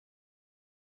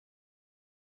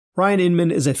Ryan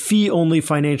Inman is a fee-only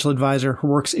financial advisor who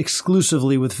works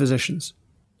exclusively with physicians.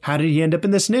 How did he end up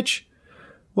in this niche?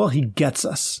 Well, he gets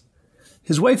us.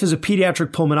 His wife is a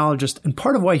pediatric pulmonologist, and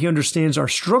part of why he understands our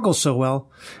struggle so well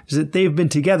is that they've been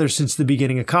together since the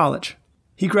beginning of college.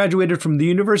 He graduated from the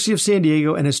University of San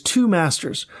Diego and has 2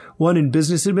 masters, one in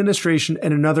business administration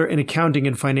and another in accounting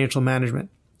and financial management.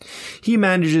 He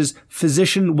manages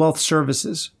Physician Wealth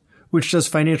Services, which does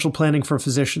financial planning for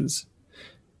physicians.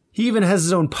 He even has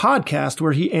his own podcast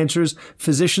where he answers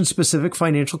physician-specific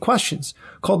financial questions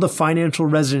called The Financial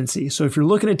Residency. So if you're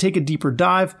looking to take a deeper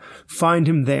dive, find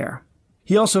him there.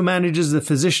 He also manages the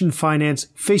Physician Finance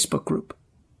Facebook group.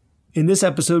 In this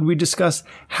episode, we discuss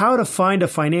how to find a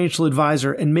financial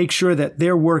advisor and make sure that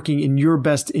they're working in your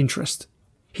best interest.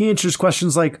 He answers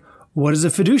questions like, what is a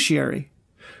fiduciary?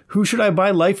 Who should I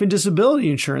buy life and disability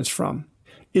insurance from?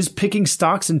 Is picking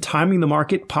stocks and timing the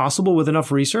market possible with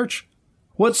enough research?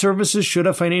 What services should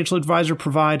a financial advisor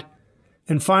provide?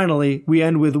 And finally, we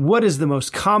end with what is the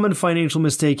most common financial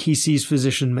mistake he sees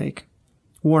physicians make?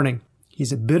 Warning,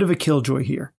 he's a bit of a killjoy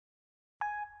here.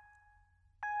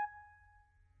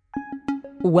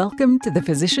 Welcome to the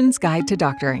Physician's Guide to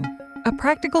Doctoring, a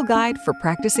practical guide for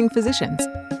practicing physicians.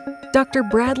 Dr.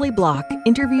 Bradley Block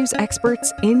interviews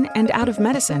experts in and out of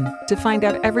medicine to find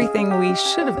out everything we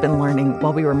should have been learning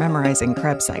while we were memorizing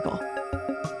Krebs cycle.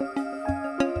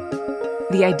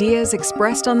 The ideas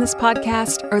expressed on this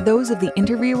podcast are those of the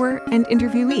interviewer and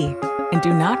interviewee and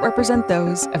do not represent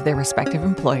those of their respective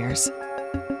employers.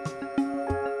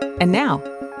 And now,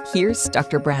 here's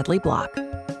Dr. Bradley Block.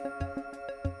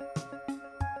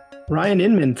 Ryan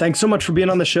Inman, thanks so much for being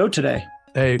on the show today.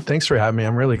 Hey, thanks for having me.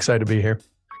 I'm really excited to be here.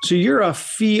 So you're a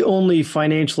fee-only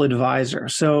financial advisor.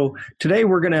 So today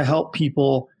we're going to help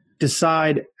people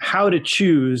decide how to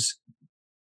choose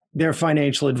their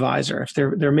financial advisor. If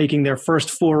they're making their first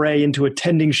foray into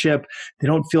attendingship, they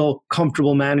don't feel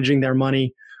comfortable managing their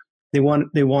money. They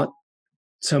want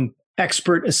some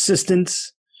expert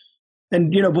assistance.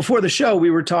 And before the show,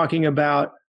 we were talking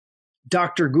about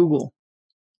Dr. Google,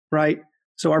 right?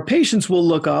 So our patients will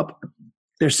look up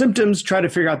their symptoms, try to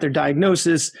figure out their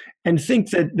diagnosis, and think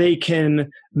that they can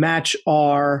match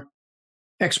our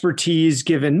expertise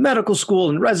given medical school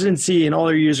and residency and all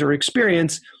their user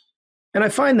experience. And I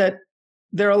find that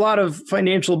there are a lot of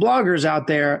financial bloggers out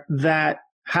there that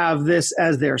have this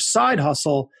as their side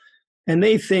hustle, and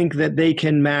they think that they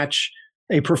can match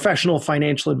a professional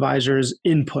financial advisor's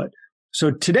input. So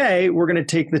today, we're going to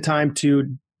take the time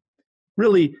to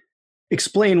really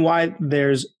explain why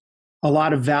there's a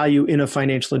lot of value in a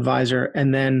financial advisor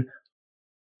and then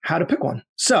how to pick one.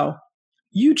 So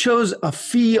you chose a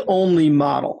fee-only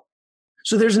model.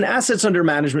 So there's an assets under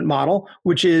management model,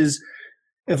 which is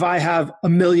if I have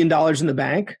 $1 million in the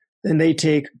bank and they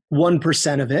take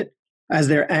 1% of it as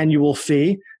their annual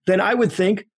fee, then I would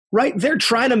think, right, they're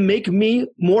trying to make me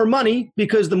more money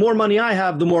because the more money I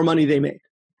have, the more money they make,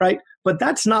 right? But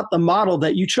that's not the model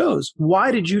that you chose.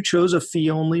 Why did you choose a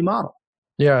fee-only model?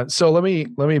 Yeah. So let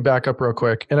me back up real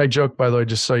quick. And I joke, by the way,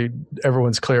 just so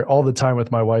everyone's clear, all the time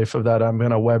with my wife of that I'm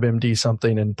going to WebMD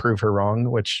something and prove her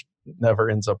wrong, which never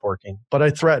ends up working. But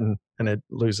I threaten and it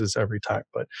loses every time.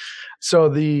 But so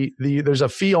there's a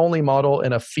fee-only model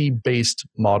and a fee-based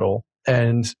model.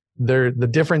 And the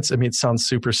difference, I mean, it sounds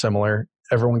super similar.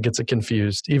 Everyone gets it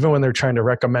confused. Even when they're trying to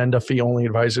recommend a fee-only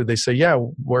advisor, they say, yeah,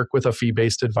 work with a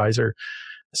fee-based advisor.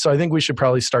 So I think we should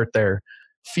probably start there.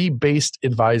 Fee-based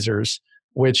advisors,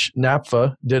 which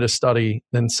NAPFA did a study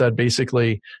and said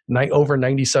basically over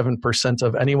 97%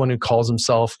 of anyone who calls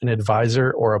himself an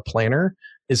advisor or a planner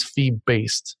is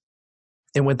fee-based.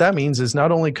 And what that means is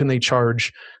not only can they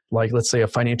charge, like, let's say a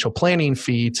financial planning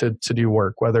fee to do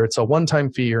work, whether it's a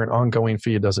one-time fee or an ongoing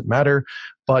fee, it doesn't matter,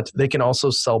 but they can also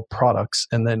sell products.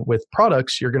 And then with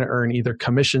products, you're going to earn either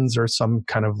commissions or some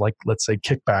kind of, like, let's say,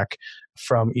 kickback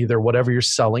from either whatever you're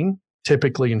selling,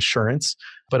 typically insurance,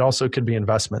 but also could be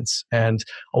investments. And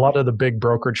a lot of the big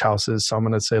brokerage houses, so I'm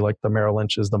going to say like the Merrill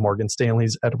Lynch's, the Morgan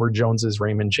Stanley's, Edward Jones's,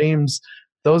 Raymond James,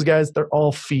 those guys, they're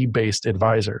all fee-based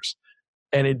advisors.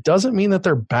 And it doesn't mean that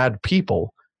they're bad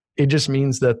people. It just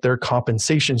means that their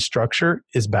compensation structure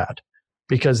is bad,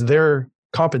 because their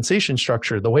compensation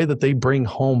structure, the way that they bring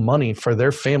home money for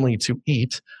their family to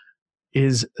eat,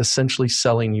 is essentially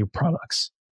selling you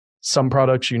products. Some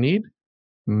products you need,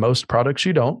 most products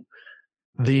you don't.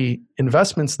 The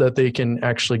investments that they can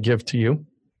actually give to you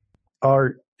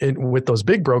are, with those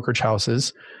big brokerage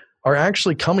houses, are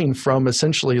actually coming from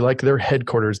essentially like their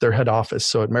headquarters, their head office.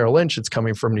 So at Merrill Lynch, it's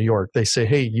coming from New York. They say,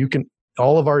 hey,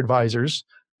 all of our advisors,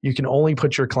 you can only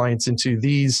put your clients into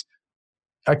these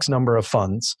X number of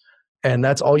funds. And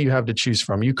that's all you have to choose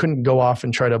from. You couldn't go off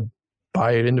and try to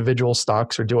buy individual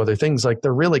stocks or do other things. Like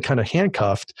they're really kind of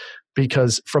handcuffed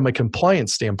because from a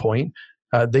compliance standpoint,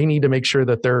 they need to make sure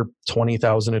that their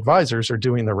 20,000 advisors are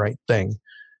doing the right thing.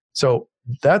 So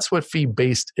that's what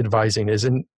fee-based advising is.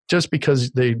 And just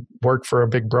because they work for a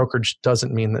big brokerage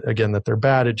doesn't mean that, again, that they're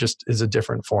bad. It just is a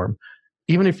different form.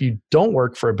 Even if you don't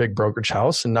work for a big brokerage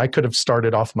house, and I could have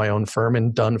started off my own firm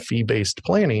and done fee-based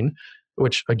planning,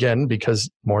 which again, because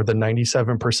more than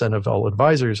 97% of all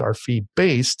advisors are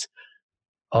fee-based,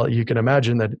 you can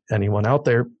imagine that anyone out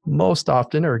there most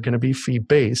often are going to be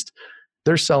fee-based.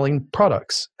 They're selling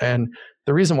products. And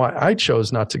the reason why I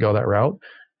chose not to go that route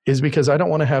is because I don't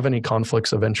want to have any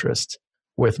conflicts of interest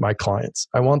with my clients.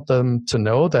 I want them to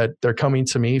know that they're coming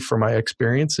to me for my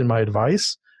experience and my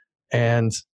advice,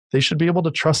 and they should be able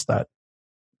to trust that.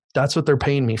 That's what they're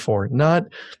paying me for. Not,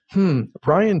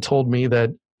 Ryan told me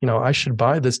that, I should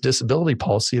buy this disability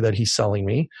policy that he's selling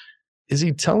me. Is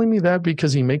he telling me that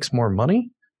because he makes more money?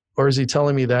 Or is he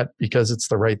telling me that because it's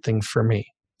the right thing for me?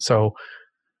 So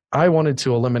I wanted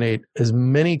to eliminate as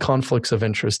many conflicts of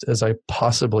interest as I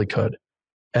possibly could.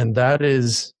 And that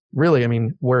is really,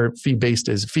 where fee-based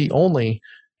is. Fee-only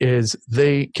is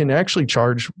they can actually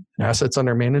charge assets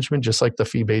under management just like the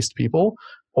fee-based people,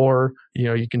 or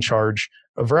you can charge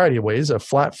a variety of ways. A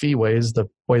flat fee way is the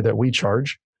way that we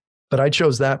charge. But I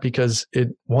chose that because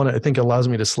I think allows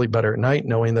me to sleep better at night,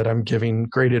 knowing that I'm giving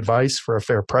great advice for a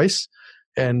fair price.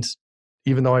 And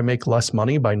even though I make less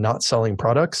money by not selling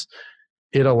products,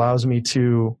 it allows me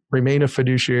to remain a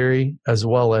fiduciary as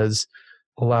well as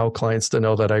allow clients to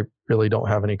know that I really don't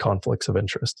have any conflicts of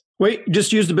interest. Wait,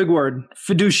 just use the big word,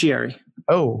 fiduciary.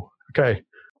 Oh, okay.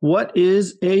 What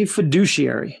is a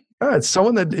fiduciary? It's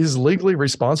someone that is legally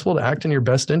responsible to act in your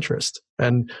best interest.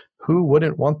 And who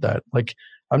wouldn't want that? Like,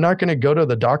 I'm not going to go to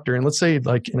the doctor and let's say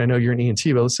and I know you're an ENT,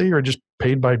 but let's say you're just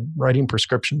paid by writing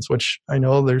prescriptions, which I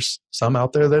know there's some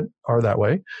out there that are that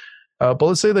way. But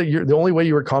let's say that the only way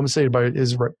you were compensated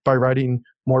is by writing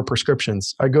more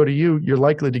prescriptions. I go to you, you're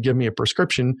likely to give me a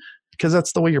prescription because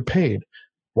that's the way you're paid.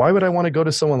 Why would I want to go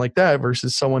to someone like that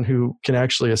versus someone who can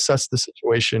actually assess the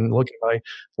situation, look at my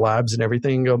labs and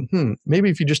everything and go, maybe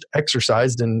if you just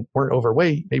exercised and weren't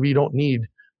overweight, maybe you don't need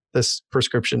this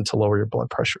prescription to lower your blood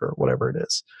pressure or whatever it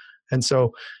is. And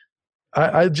so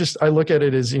I look at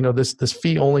it as, this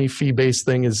fee-only, fee-based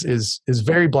thing is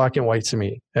very black and white to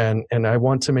me. And I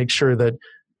want to make sure that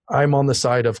I'm on the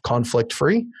side of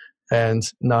conflict-free and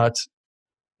not,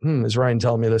 is Ryan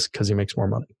telling me this because he makes more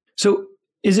money? So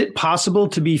is it possible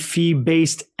to be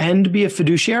fee-based and be a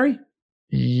fiduciary?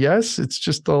 Yes, it's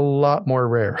just a lot more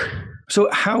rare. So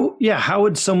how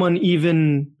would someone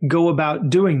even go about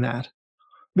doing that?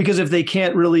 Because if they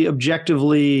can't really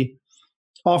objectively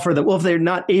offer them, if they're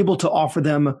not able to offer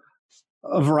them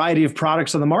a variety of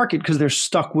products on the market because they're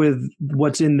stuck with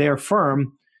what's in their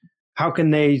firm, how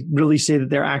can they really say that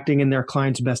they're acting in their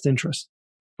client's best interest?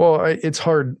 Well, it's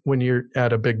hard when you're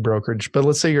at a big brokerage, but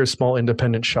let's say you're a small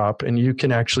independent shop and you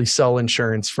can actually sell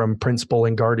insurance from Principal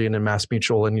and Guardian and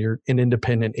MassMutual, and you're an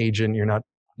independent agent.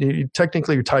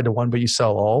 Technically you're tied to one, but you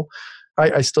sell all.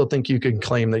 I still think you can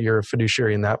claim that you're a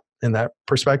fiduciary in that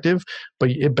perspective, but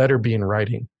it better be in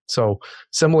writing. So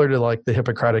similar to like the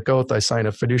Hippocratic Oath, I sign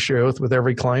a fiduciary oath with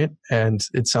every client, and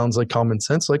it sounds like common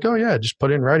sense. Like, oh yeah, just put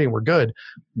it in writing, we're good.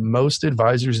 Most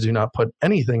advisors do not put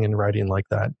anything in writing like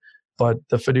that, but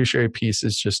the fiduciary piece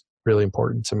is just really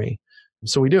important to me.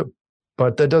 So we do,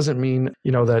 but that doesn't mean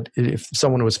that if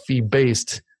someone was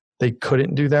fee-based, they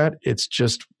couldn't do that. It's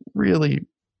just really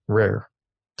rare,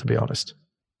 to be honest.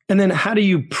 And then how do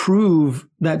you prove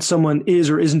that someone is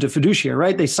or isn't a fiduciary,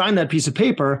 right? They sign that piece of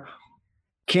paper.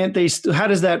 Can't they? How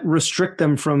does that restrict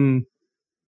them from?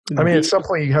 At some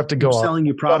point you have to go selling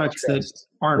you products that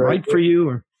aren't right for you,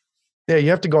 or yeah, you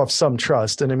have to go off some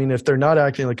trust. And if they're not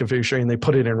acting like a fiduciary and they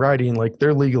put it in writing, like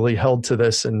they're legally held to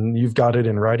this, and you've got it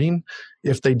in writing.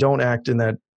 If they don't act in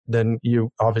that, then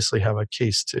you obviously have a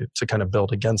case to kind of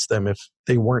build against them if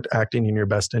they weren't acting in your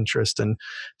best interest. And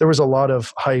there was a lot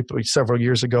of hype several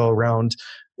years ago around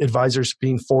advisors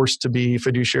being forced to be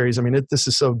fiduciaries. This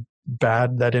is so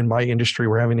bad that in my industry,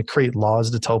 we're having to create laws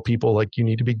to tell people like you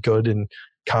need to be good and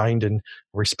kind and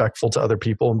respectful to other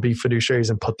people and be fiduciaries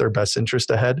and put their best interest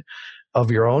ahead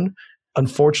of your own.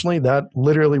 Unfortunately, that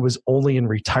literally was only in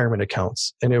retirement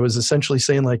accounts. And it was essentially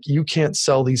saying like, you can't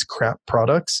sell these crap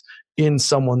products in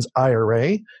someone's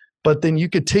IRA, but then you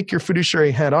could take your fiduciary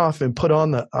hat off and put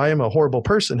on the I am a horrible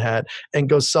person hat and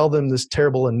go sell them this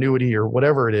terrible annuity or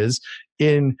whatever it is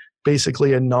in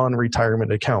basically a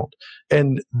non-retirement account.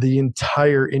 And the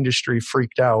entire industry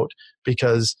freaked out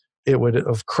because it would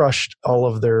have crushed all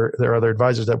of their other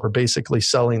advisors that were basically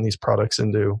selling these products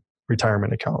into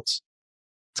retirement accounts.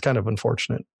 It's kind of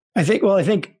unfortunate. I think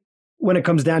when it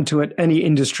comes down to it, any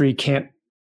industry can't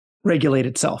regulate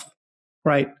itself,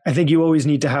 right? I think you always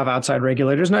need to have outside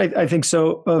regulators. And I think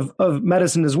so of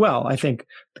medicine as well. I think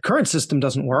the current system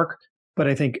doesn't work, but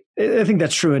I think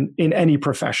that's true in any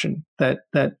profession, that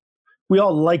we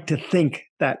all like to think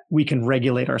that we can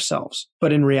regulate ourselves.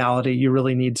 But in reality, you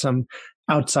really need some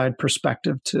outside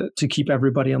perspective to keep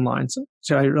everybody in line.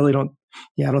 So I really don't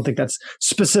think that's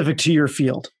specific to your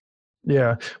field.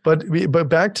 Yeah, but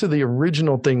back to the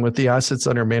original thing with the assets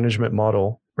under management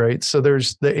model, right? So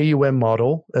there's the AUM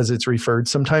model, as it's referred.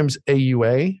 Sometimes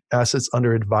AUA, assets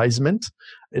under advisement.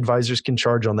 Advisors can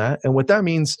charge on that. And what that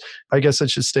means, I guess I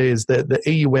should say, is that the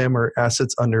AUM, or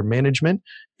assets under management,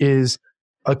 is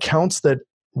accounts that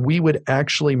we would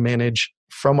actually manage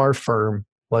from our firm,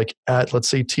 like at, let's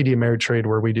say, TD Ameritrade,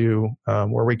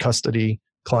 where we custody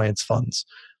clients' funds.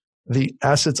 The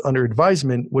assets under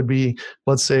advisement would be,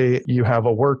 let's say you have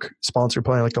a work sponsor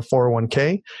plan like a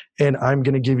 401k, and I'm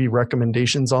going to give you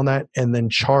recommendations on that and then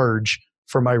charge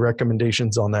for my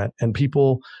recommendations on that. And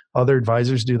other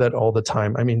advisors do that all the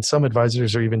time. I mean, some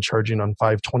advisors are even charging on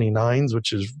 529s,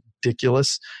 which is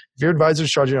ridiculous. If your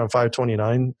advisor's charging on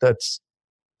 529,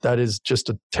 that is just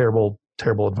a terrible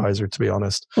advisor, to be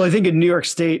honest. Well, I think in New York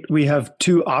State, we have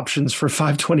two options for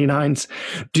 529s.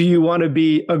 Do you want to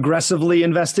be aggressively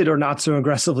invested or not so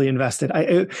aggressively invested?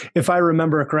 If I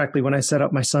remember correctly, when I set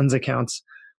up my son's accounts.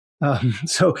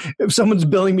 So if someone's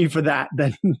billing me for that,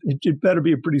 then it better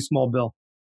be a pretty small bill.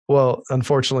 Well,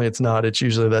 unfortunately, it's not. It's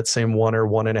usually that same 1 or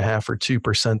 1.5 or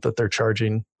 2% that they're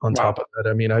charging on top of that.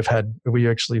 I mean, we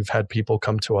actually have had people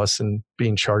come to us and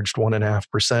being charged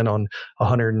 1.5% on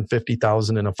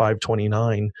 150,000 in a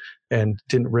 529, and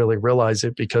didn't really realize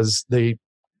it because they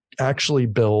actually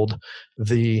build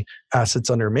the assets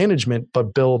under management,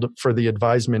 but build for the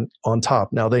advisement on top.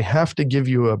 Now, they have to give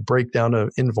you a breakdown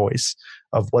of invoice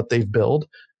of what they've billed.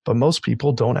 But most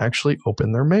people don't actually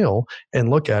open their mail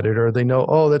and look at it, or they know,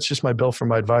 oh, that's just my bill from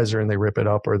my advisor, and they rip it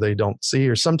up, or they don't see,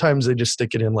 or sometimes they just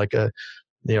stick it in like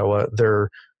their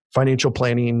financial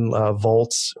planning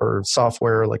vaults or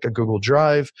software like a Google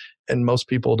Drive, and most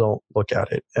people don't look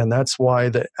at it. And that's why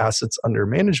the assets under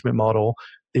management model,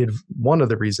 one of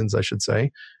the reasons I should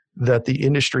say, that the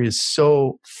industry is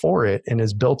so for it and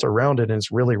is built around it and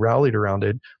is really rallied around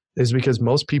it, is because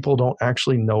most people don't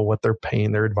actually know what they're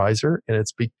paying their advisor. And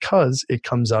it's because it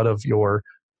comes out of your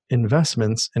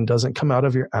investments and doesn't come out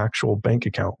of your actual bank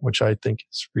account, which I think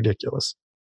is ridiculous.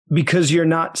 Because you're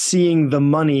not seeing the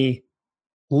money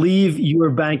leave your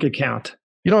bank account.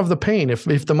 You don't have the pain. If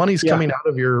the money's coming out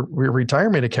of your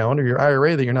retirement account or your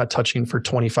IRA that you're not touching for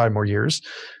 25 more years,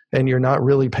 and you're not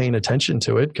really paying attention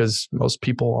to it, because most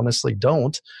people honestly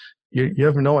don't, you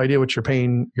have no idea what you're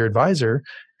paying your advisor.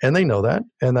 And they know that.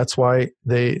 And that's why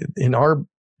in our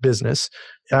business,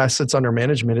 assets under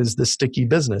management is the sticky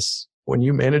business. When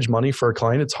you manage money for a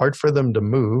client, it's hard for them to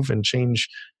move and change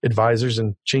advisors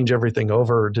and change everything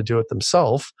over to do it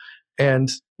themselves.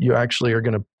 And you actually are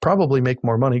going to probably make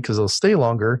more money because they'll stay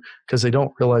longer because they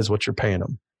don't realize what you're paying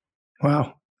them.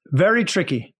 Wow. Very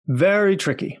tricky. Very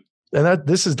tricky. And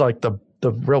this is like the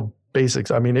real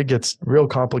basics. I mean, it gets real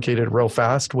complicated real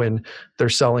fast when they're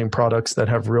selling products that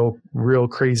have real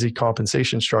crazy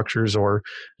compensation structures, or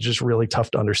just really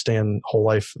tough to understand whole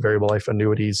life, variable life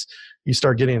annuities. You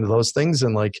start getting into those things,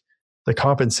 and like the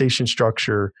compensation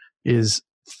structure is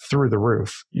through the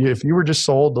roof. If you were just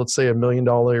sold, let's say $1 million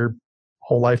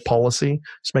whole life policy,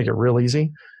 just make it real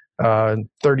easy,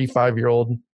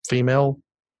 35-year-old female,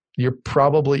 your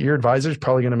advisor is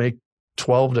probably going to make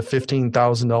 $12,000 to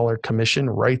 $15,000 commission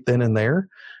right then and there.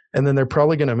 And then they're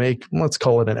probably going to make, let's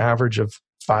call it an average of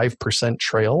 5%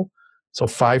 trail. So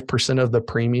 5% of the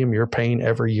premium you're paying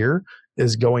every year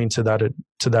is going to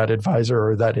that advisor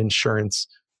or that insurance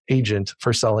agent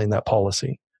for selling that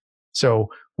policy. So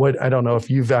I don't know if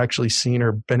you've actually seen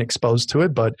or been exposed to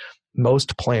it, but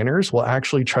most planners will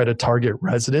actually try to target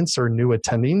residents or new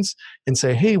attendings and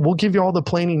say, hey, we'll give you all the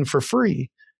planning for free.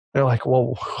 They're like,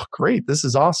 well, great, this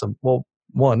is awesome. Well,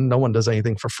 one, no one does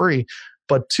anything for free.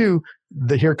 But two,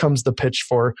 here comes the pitch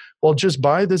for, well, just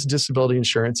buy this disability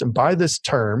insurance and buy this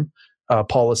term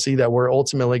policy that we're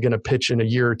ultimately going to pitch in a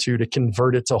year or two to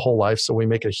convert it to whole life. So we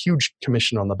make a huge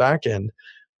commission on the back end.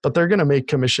 But they're going to make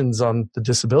commissions on the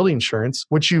disability insurance,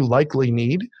 which you likely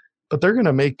need. But they're going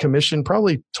to make commission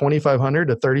probably $2,500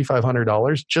 to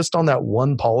 $3,500 just on that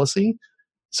one policy.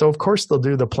 So of course they'll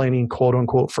do the planning, quote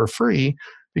unquote, for free,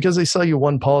 because they sell you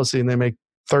one policy and they make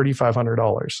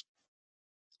 $3,500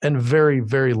 and very,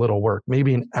 very little work,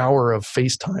 maybe an hour of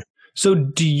FaceTime. So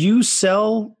do you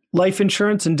sell life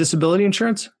insurance and disability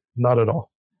insurance? Not at all.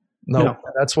 No, No.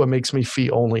 that's what makes me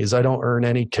fee only is I don't earn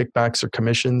any kickbacks or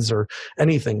commissions or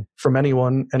anything from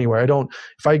anyone anywhere.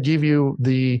 If I give you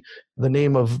the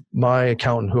name of my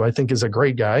accountant, who I think is a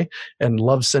great guy and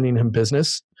love sending him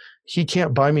business, he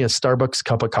can't buy me a Starbucks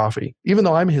cup of coffee, even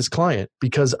though I'm his client,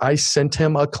 because I sent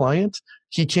him a client.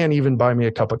 He can't even buy me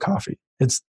a cup of coffee.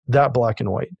 It's that black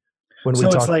and white. So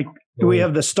it's like we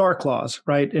have the star clause,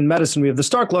 right? In medicine, we have the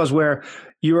star clause where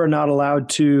you are not allowed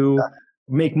to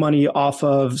make money off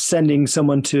of sending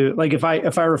someone to, like if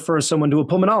I refer someone to a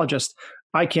pulmonologist,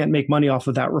 I can't make money off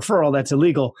of that referral. That's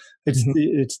illegal.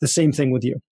 It's the same thing with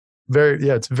you.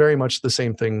 It's very much the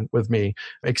same thing with me,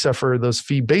 except for those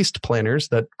fee-based planners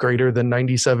that greater than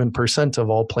 97% of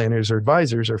all planners or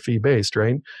advisors are fee-based,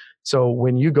 right? So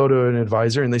when you go to an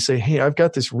advisor and they say, hey, I've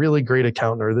got this really great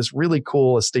accountant or this really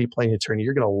cool estate planning attorney,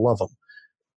 you're going to love them.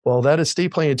 Well, that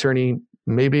estate planning attorney,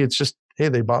 maybe it's just, hey,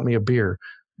 they bought me a beer.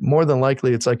 More than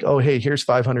likely, it's like, oh, hey, here's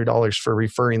 $500 for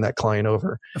referring that client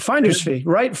over. A finder's fee,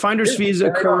 right? Finder's fees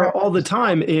occur all the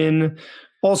time in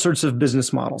all sorts of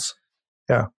business models.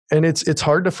 Yeah. And it's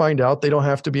hard to find out. They don't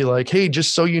have to be like, hey,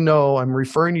 just so you know, I'm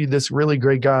referring you this really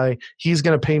great guy. He's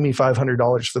going to pay me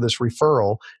 $500 for this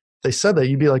referral. If they said that,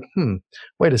 you'd be like,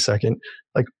 wait a second.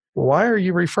 Like, why are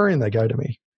you referring that guy to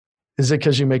me? Is it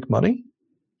because you make money?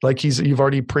 Like you've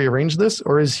already prearranged this?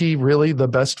 Or is he really the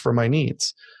best for my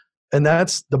needs? And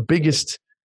that's the biggest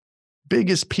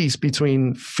piece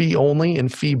between fee only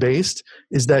and fee based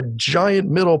is that giant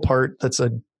middle part that's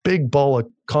a big ball of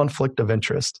conflict of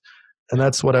interest. And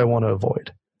that's what I want to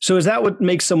avoid. So is that what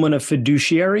makes someone a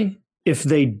fiduciary if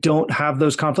they don't have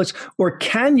those conflicts? Or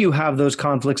can you have those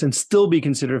conflicts and still be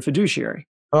considered a fiduciary?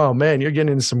 Oh man, you're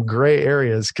getting into some gray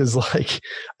areas because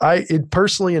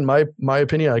personally, in my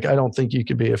opinion, like I don't think you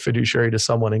could be a fiduciary to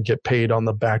someone and get paid on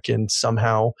the back end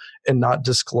somehow and not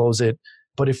disclose it.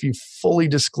 But if you fully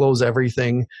disclose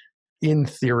everything, in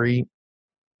theory,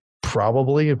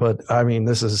 probably. But I mean,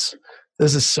 this is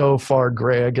so far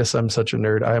gray. I guess I'm such a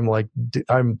nerd.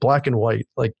 I'm black and white.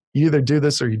 Like you either do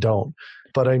this or you don't.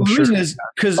 But I'm sure the reason is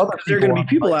because there are going to be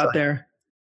people out there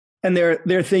and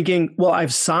they're thinking, well,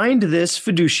 I've signed this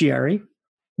fiduciary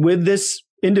with this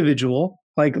individual.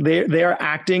 Like they are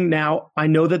acting now. I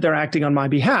know that they're acting on my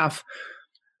behalf.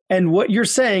 And what you're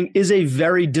saying is a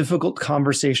very difficult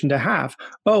conversation to have.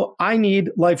 Oh, I need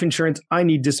life insurance. I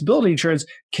need disability insurance.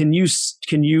 Can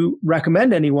you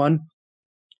recommend anyone?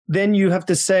 Then you have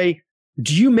to say,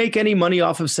 do you make any money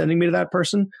off of sending me to that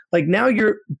person? Like now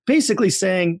you're basically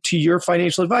saying to your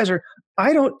financial advisor,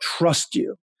 I don't trust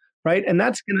you, right? And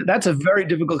that's a very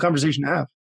difficult conversation to have.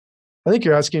 I think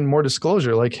you're asking more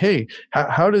disclosure, like, hey,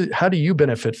 how do you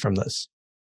benefit from this?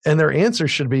 And their answer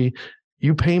should be,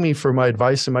 you pay me for my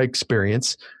advice and my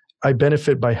experience. I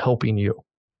benefit by helping you.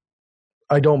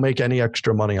 I don't make any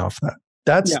extra money off that.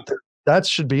 That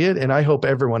should be it. And I hope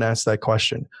everyone asks that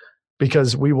question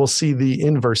because we will see the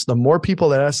inverse. The more people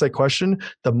that ask that question,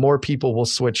 the more people will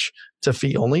switch to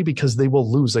fee only because they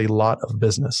will lose a lot of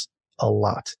business, a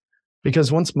lot.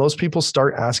 Because once most people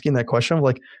start asking that question of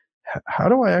like, how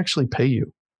do I actually pay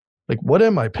you? Like, what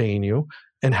am I paying you?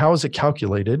 And how is it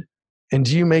calculated? And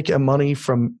do you make money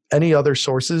from any other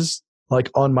sources,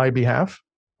 like on my behalf?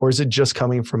 Or is it just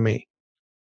coming from me?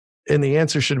 And the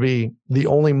answer should be, the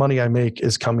only money I make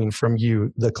is coming from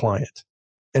you, the client.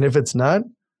 And if it's not,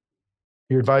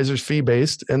 your advisor's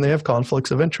fee-based and they have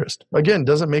conflicts of interest. Again,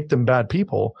 doesn't make them bad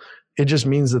people. It just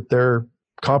means that their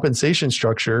compensation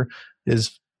structure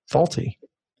is faulty.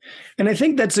 And I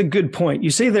think that's a good point.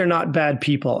 You say they're not bad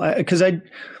people because I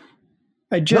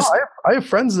have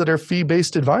friends that are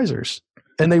fee-based advisors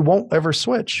and they won't ever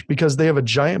switch because they have a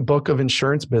giant book of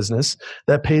insurance business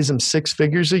that pays them 6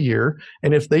 figures a year.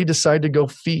 And if they decide to go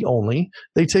fee only,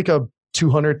 they take a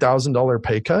 $200,000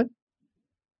 pay cut.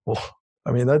 Well,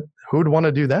 I mean, who would want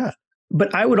to do that?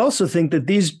 But I would also think that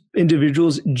these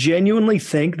individuals genuinely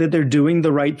think that they're doing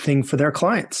the right thing for their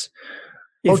clients.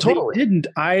 If they didn't,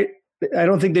 I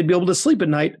don't think they'd be able to sleep at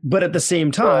night. But at the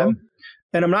same time,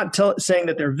 and I'm not saying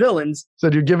that they're villains. So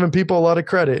you're giving people a lot of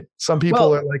credit. Some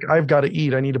people are like, I've got to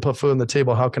eat. I need to put food on the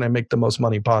table. How can I make the most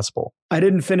money possible? I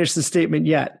didn't finish the statement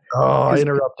yet. Oh, I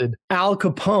interrupted. Al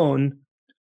Capone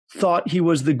thought he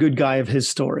was the good guy of his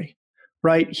story,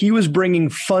 right? He was bringing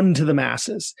fun to the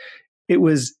masses. It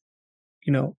was,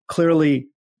 clearly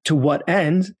to what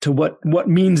end, to what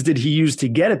means did he use to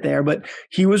get it there? But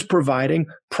he was providing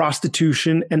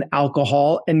prostitution and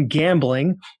alcohol and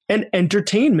gambling and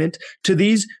entertainment to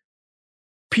these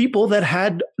people that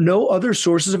had no other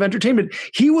sources of entertainment.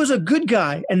 He was a good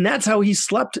guy, and that's how he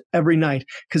slept every night,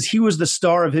 because he was the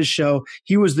star of his show.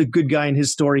 He was the good guy in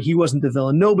his story. He wasn't the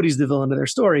villain. Nobody's the villain of their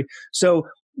story. So,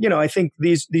 I think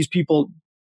these people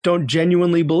don't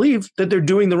genuinely believe that they're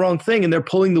doing the wrong thing, and they're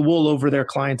pulling the wool over their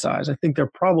clients' eyes. I think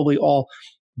they're probably all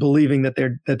believing that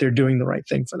they're doing the right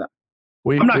thing for them.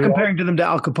 I'm not comparing to them to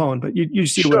Al Capone, but you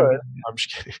see what I'm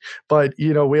just kidding. But,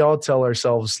 we all tell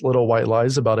ourselves little white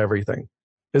lies about everything,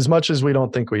 as much as we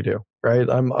don't think we do, right?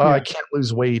 I can't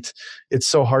lose weight. It's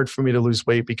so hard for me to lose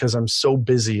weight because I'm so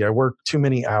busy. I work too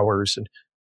many hours. And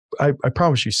I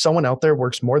promise you, someone out there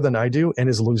works more than I do and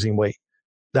is losing weight.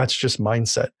 That's just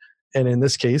mindset. And in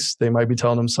this case, they might be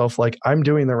telling themselves, like, I'm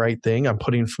doing the right thing. I'm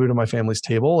putting food on my family's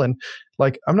table, and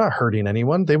like, I'm not hurting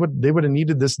anyone. They would have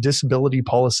needed this disability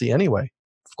policy anyway.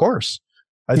 Of course.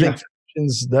 I think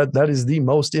that is the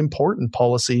most important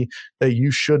policy that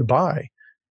you should buy.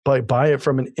 But buy it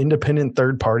from an independent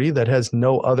third party that has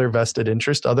no other vested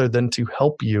interest other than to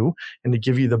help you and to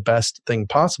give you the best thing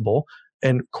possible,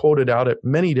 and quote it out at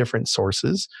many different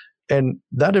sources. And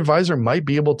that advisor might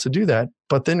be able to do that,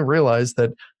 but then realize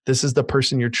that this is the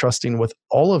person you're trusting with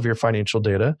all of your financial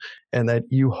data, and that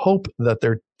you hope that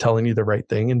they're telling you the right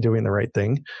thing and doing the right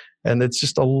thing. And it's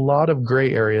just a lot of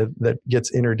gray area that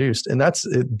gets introduced. And that's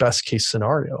the best case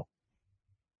scenario,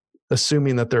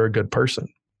 assuming that they're a good person.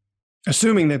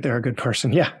 Assuming that they're a good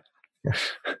person, yeah.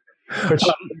 But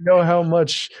you know how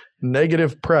much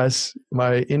negative press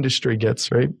my industry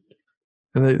gets, right?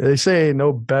 And they say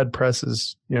no bad press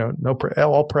is,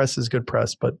 all press is good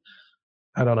press, but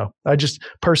I don't know. I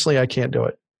can't do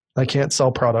it. I can't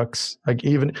sell products. I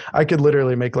could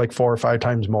literally make like 4 or 5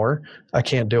 times more. I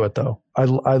can't do it though. I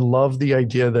love the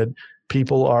idea that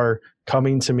people are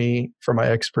coming to me for my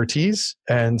expertise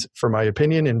and for my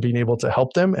opinion and being able to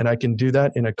help them. And I can do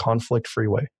that in a conflict-free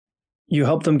way. You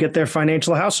help them get their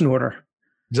financial house in order.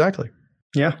 Exactly.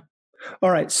 Yeah.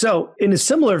 All right. So in a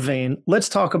similar vein, let's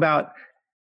talk about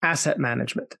asset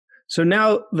management. So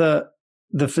now the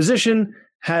physician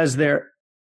has their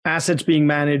assets being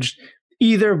managed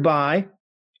either by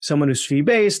someone who's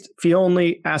fee-based,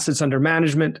 fee-only, assets under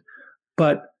management,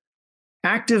 but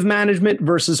active management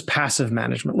versus passive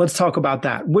management. Let's talk about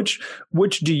that. Which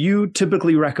do you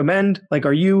typically recommend? Like,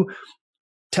 are you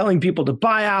telling people to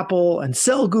buy Apple and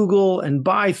sell Google and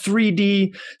buy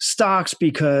 3D stocks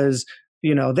because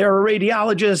they're a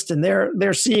radiologist and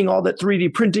they're seeing all that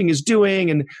 3D printing is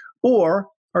doing, or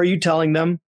are you telling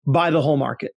them buy the whole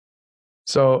market?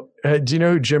 So do you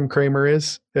know who Jim Cramer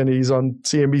is? And he's on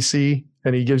CNBC,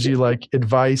 and he gives you like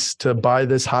advice to buy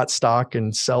this hot stock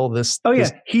and sell this. Oh yeah.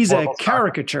 He's a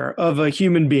caricature of a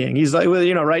human being. He's like,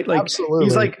 right? Like,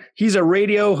 absolutely. He's a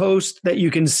radio host that you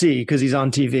can see because he's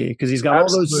on TV, because he's got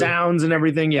all those sounds and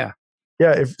everything. Yeah.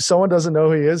 Yeah. If someone doesn't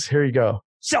know who he is, here you go.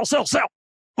 Sell, sell, sell.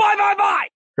 Buy, buy, buy.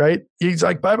 Right? He's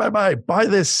like, buy, buy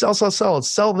this,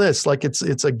 sell this. Like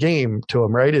it's a game to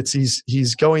him, right?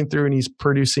 He's going through and he's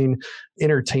producing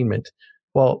entertainment.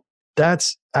 Well,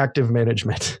 that's active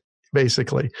management,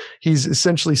 basically. He's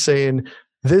essentially saying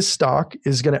this stock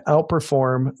is going to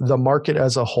outperform the market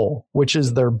as a whole, which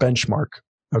is their benchmark.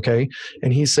 Okay.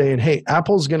 And he's saying, hey,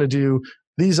 Apple's going to do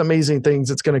these amazing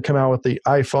things. It's going to come out with the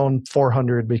iPhone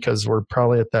 400 because we're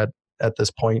probably at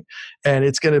this point, and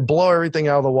it's going to blow everything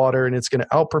out of the water, and it's going to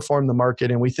outperform the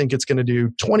market. And we think it's going to do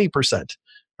 20%,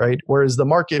 right? Whereas the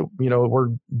market, we're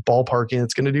ballparking,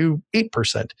 it's going to do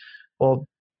 8%. Well,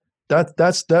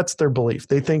 that's their belief.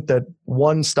 They think that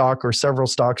one stock or several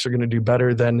stocks are going to do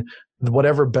better than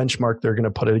whatever benchmark they're going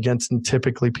to put it against. And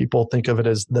typically people think of it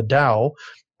as the Dow,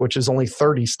 which is only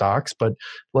 30 stocks, but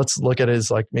let's look at it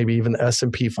as like maybe even the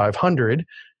S&P 500,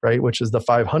 right? Which is the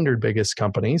 500 biggest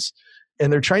companies.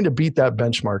 And they're trying to beat that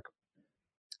benchmark.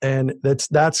 And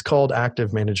that's called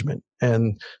active management.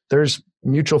 And there's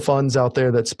mutual funds out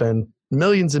there that spend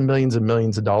millions and millions and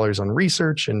millions of dollars on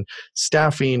research and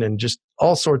staffing and just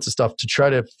all sorts of stuff to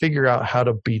try to figure out how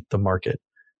to beat the market.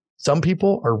 Some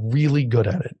people are really good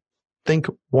at it. Think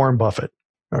Warren Buffett.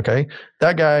 Okay.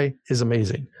 That guy is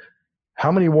amazing.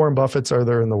 How many Warren Buffetts are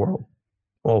there in the world?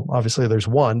 Well, obviously there's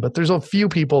one, but there's a few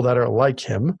people that are like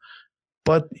him.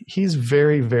 But he's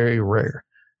very, very rare.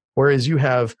 Whereas you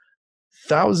have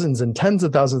thousands and tens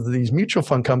of thousands of these mutual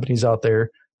fund companies out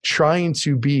there trying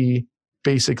to be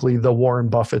basically the Warren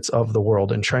Buffetts of the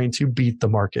world and trying to beat the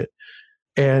market.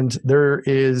 And there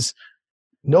is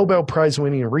Nobel Prize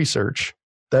winning research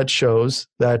that shows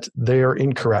that they are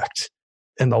incorrect.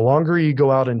 And the longer you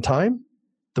go out in time,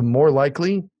 the more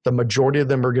likely the majority of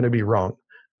them are going to be wrong.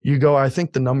 I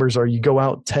think the numbers are, you go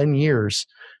out 10 years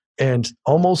and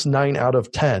almost 9 out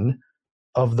of 10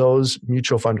 of those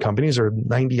mutual fund companies, or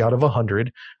 90 out of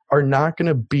 100, are not going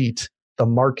to beat the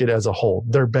market as a whole,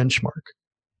 their benchmark.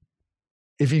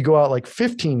 If you go out like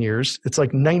 15 years, it's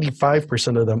like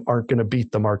 95% of them aren't going to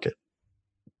beat the market.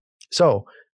 So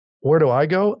where do I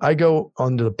go? I go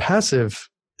onto the passive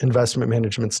investment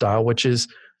management style, which is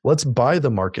let's buy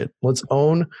the market. Let's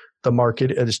own the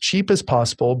market as cheap as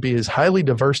possible, be as highly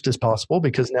diverse as possible,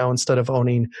 because now instead of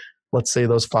owning, let's say,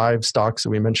 those 5 stocks that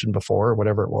we mentioned before, or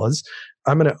whatever it was,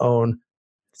 I'm going to own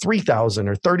 3,000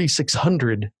 or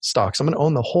 3,600 stocks. I'm going to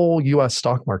own the whole US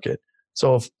stock market.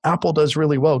 So if Apple does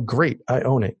really well, great, I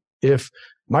own it. If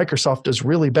Microsoft does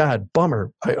really bad,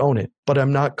 bummer, I own it. But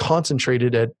I'm not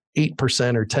concentrated at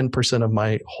 8% or 10% of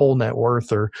my whole net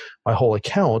worth or my whole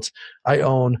account. I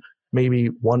own maybe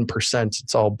 1%.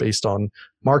 It's all based on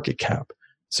market cap.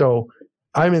 So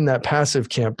I'm in that passive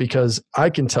camp because I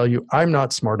can tell you I'm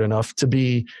not smart enough to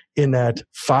be in that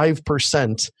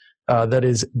 5% that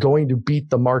is going to beat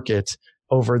the market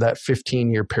over that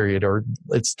 15-year period, or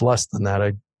it's less than that.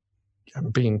 I'm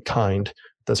being kind at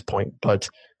this point, but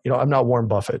I'm not Warren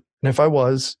Buffett. And if I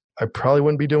was, I probably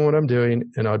wouldn't be doing what I'm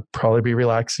doing, and I'd probably be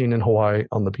relaxing in Hawaii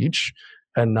on the beach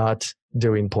and not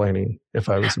doing planning if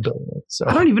I was a billionaire. So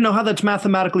I don't even know how that's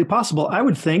mathematically possible. I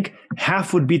would think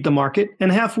half would beat the market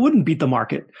and half wouldn't beat the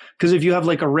market. Because if you have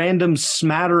like a random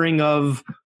smattering of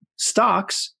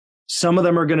stocks, some of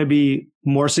them are going to be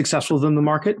more successful than the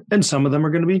market and some of them are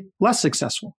going to be less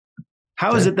successful.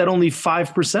 How is it that only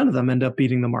 5% of them end up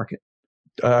beating the market?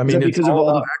 I mean, it's all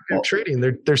about active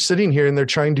trading. They're sitting here and they're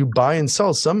trying to buy and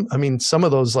sell. Some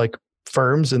of those like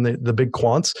firms and the big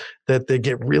quants that they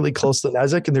get really close to the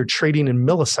Nasdaq and they're trading in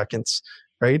milliseconds,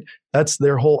 right? That's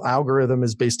their whole algorithm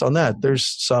is based on that. There's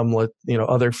some,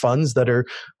 other funds that are,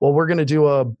 well, we're going to do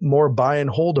a more buy and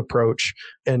hold approach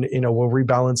and, we'll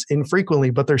rebalance infrequently,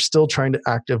 but they're still trying to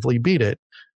actively beat it.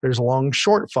 There's long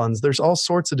short funds. There's all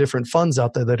sorts of different funds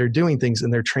out there that are doing things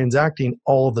and they're transacting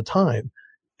all the time.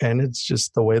 And it's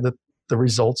just the way that the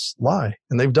results lie.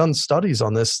 And they've done studies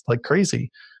on this like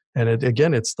crazy. And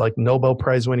it's like Nobel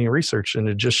Prize winning research. And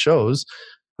it just shows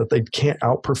that they can't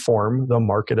outperform the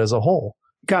market as a whole.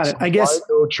 Got it. I guess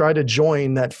go try to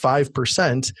join that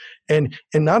 5%. And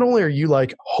not only are you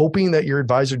like hoping that your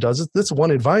advisor does it, that's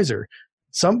one advisor.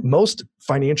 Most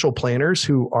financial planners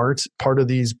who aren't part of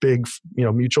these big,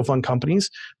 mutual fund companies,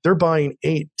 they're buying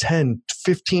 8, 10,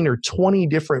 15, or 20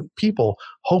 different people,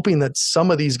 hoping that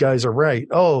some of these guys are right.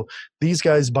 Oh, these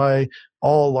guys buy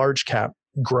all large cap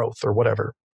growth or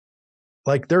whatever.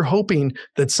 Like they're hoping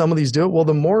that some of these do it. Well,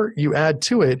 the more you add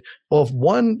to it, well, if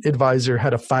one advisor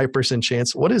had a 5%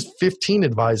 chance, what is 15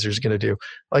 advisors going to do?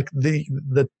 Like the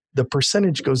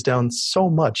percentage goes down so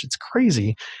much. It's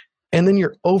crazy. And then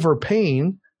you're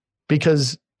overpaying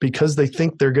because they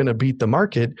think they're going to beat the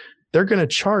market. They're going to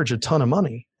charge a ton of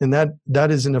money. And that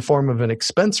is in the form of an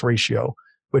expense ratio,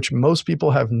 which most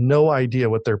people have no idea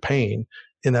what they're paying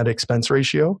in that expense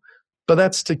ratio. But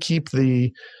that's to keep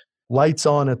the lights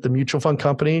on at the mutual fund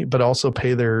company, but also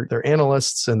pay their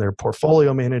analysts and their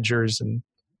portfolio managers and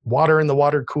water in the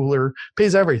water cooler,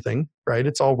 pays everything, right?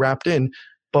 It's all wrapped in.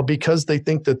 But because they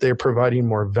think that they're providing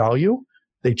more value,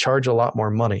 they charge a lot more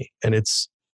money. And it's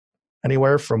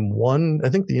anywhere from I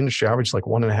think the industry average is like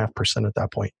 1.5% at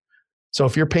that point. So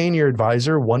if you're paying your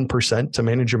advisor 1% to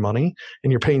manage your money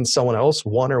and you're paying someone else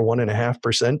 1 or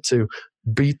 1.5% to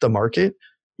beat the market,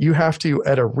 you have to,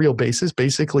 at a real basis,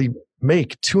 basically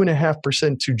make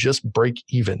 2.5% to just break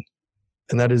even.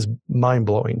 And that is mind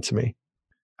blowing to me.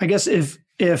 I guess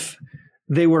if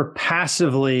they were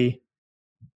passively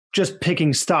just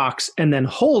picking stocks and then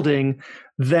holding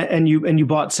that, and you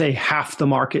bought, say, half the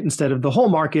market instead of the whole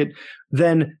market,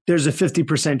 then there's a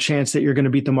 50% chance that you're going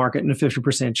to beat the market and a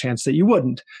 50% chance that you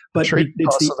wouldn't. But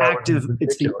it's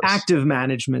the active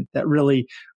management that really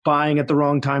buying at the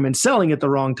wrong time and selling at the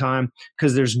wrong time,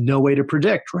 because there's no way to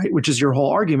predict, right? Which is your whole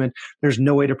argument. There's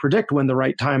no way to predict when the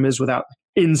right time is without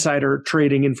insider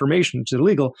trading information. It's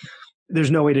illegal.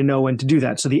 There's no way to know when to do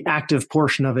that. So the active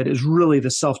portion of it is really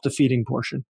the self-defeating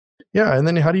portion. Yeah. And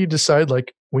then how do you decide,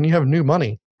 like, when you have new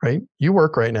money, right? You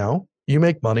work right now, you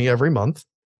make money every month.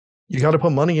 You got to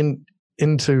put money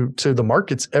into the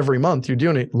markets every month. You're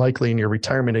doing it likely in your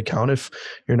retirement account if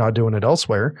you're not doing it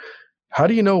elsewhere. How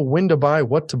do you know when to buy,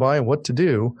 and what to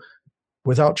do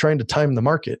without trying to time the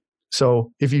market?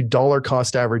 So if you dollar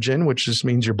cost average in, which just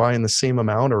means you're buying the same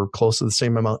amount or close to the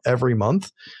same amount every month,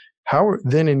 how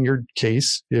then in your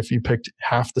case, if you picked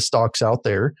half the stocks out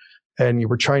there and you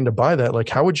were trying to buy that, like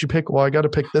how would you pick, well, I got to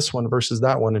pick this one versus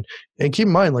that one. And keep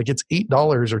in mind, like it's $8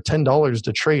 or $10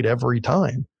 to trade every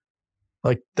time.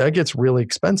 Like that gets really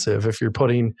expensive if you're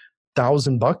putting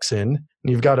 $1,000 in and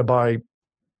you've got to buy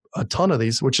a ton of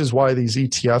these, which is why these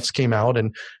ETFs came out.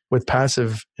 And with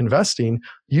passive investing,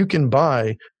 you can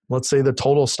buy, let's say, the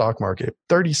total stock market,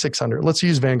 3,600. Let's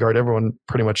use Vanguard. Everyone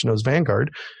pretty much knows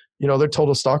Vanguard. Their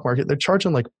total stock market, they're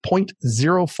charging like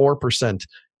 0.04%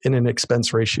 in an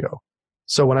expense ratio.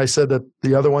 So when I said that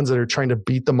the other ones that are trying to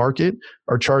beat the market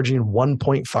are charging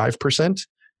 1.5%,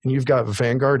 and you've got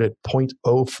Vanguard at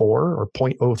 0.04 or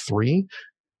 0.03,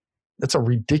 that's a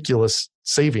ridiculous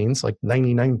savings, like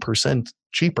 99%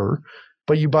 cheaper.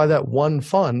 But you buy that one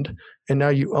fund and now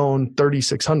you own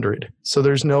 3,600. So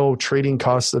there's no trading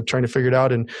costs of trying to figure it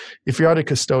out. And if you're at a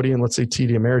custodian, let's say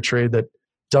TD Ameritrade, that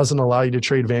doesn't allow you to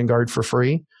trade Vanguard for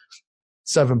free,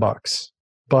 $7.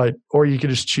 Or you could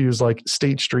just choose like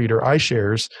State Street or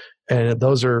iShares, and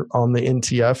those are on the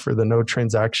NTF or the no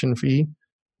transaction fee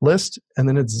list, and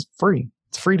then it's free.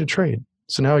 It's free to trade.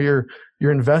 So now you're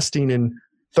investing in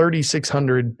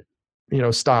 3,600,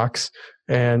 stocks,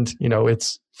 and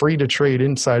it's free to trade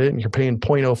inside it, and you're paying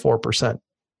 0.04%.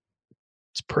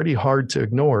 It's pretty hard to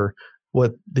ignore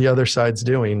what the other side's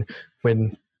doing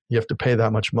when you have to pay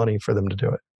that much money for them to do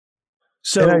it.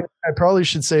 So I probably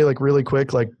should say, like, really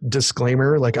quick, like,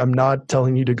 disclaimer, like, I'm not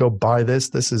telling you to go buy this.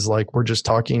 This is like, we're just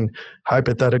talking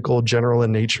hypothetical, general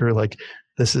in nature. Like,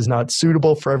 this is not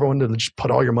suitable for everyone to just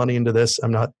put all your money into this.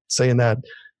 I'm not saying that.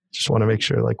 Just want to make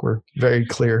sure, like, we're very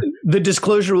clear. The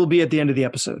disclosure will be at the end of the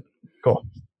episode. Cool.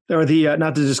 Or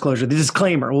not the disclosure, the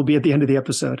disclaimer will be at the end of the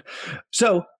episode.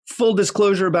 So full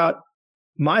disclosure about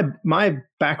my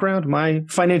background, my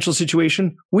financial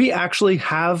situation. We actually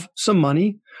have some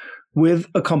money with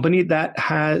a company that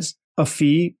has a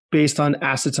fee based on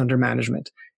assets under management,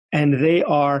 and they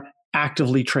are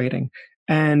actively trading.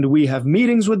 And we have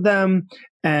meetings with them,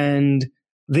 and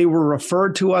they were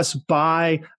referred to us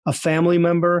by a family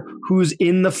member who's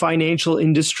in the financial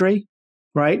industry,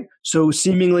 right? So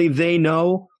seemingly they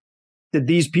know that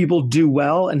these people do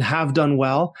well and have done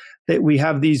well, that we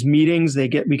have these meetings, we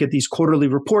get these quarterly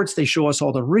reports, they show us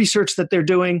all the research that they're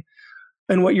doing.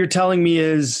 And what you're telling me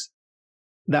is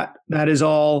that is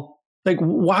all, like,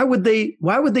 why would they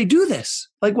do this?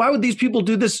 Like, why would these people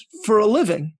do this for a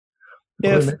living?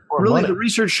 If really the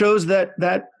research shows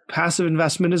that passive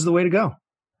investment is the way to go.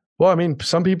 Well, I mean,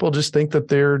 some people just think that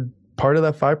they're part of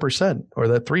that 5% or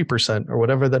that 3% or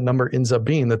whatever that number ends up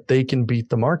being, that they can beat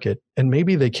the market. And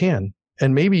maybe they can.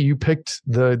 And maybe you picked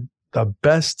the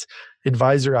best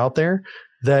advisor out there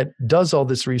that does all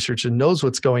this research and knows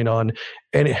what's going on.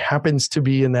 And it happens to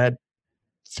be in that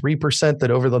 3%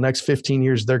 that over the next 15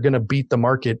 years, they're going to beat the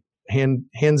market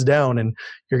hands down, and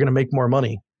you're going to make more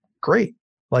money. Great.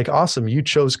 Like, awesome. You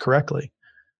chose correctly.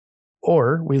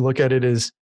 Or we look at it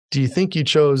as, do you think you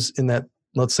chose in that,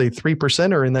 let's say,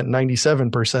 3% or in that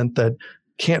 97% that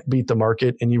can't beat the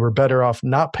market, and you were better off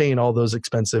not paying all those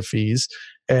expensive fees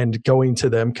and going to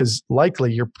them? Because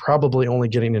likely you're probably only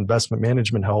getting investment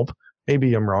management help.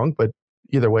 Maybe I'm wrong, but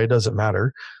either way, it doesn't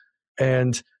matter.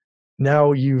 And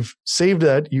now you've saved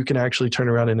that, you can actually turn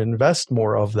around and invest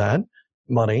more of that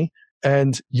money,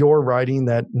 and you're riding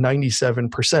that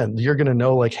 97%. You're going to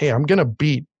know, like, hey, I'm going to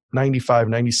beat 95,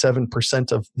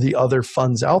 97% of the other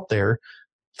funds out there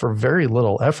for very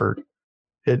little effort.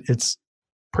 It's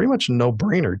pretty much a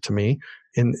no-brainer to me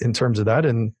in terms of that.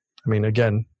 And I mean,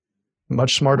 again,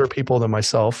 much smarter people than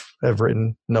myself have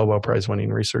written Nobel Prize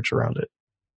winning research around it.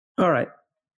 All right.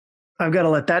 I've got to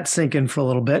let that sink in for a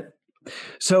little bit.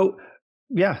 So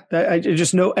yeah, I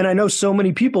just know, and I know so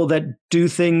many people that do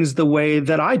things the way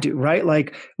that I do, right?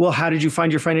 Like, well, how did you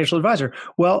find your financial advisor?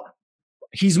 Well,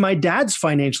 he's my dad's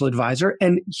financial advisor,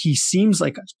 and he seems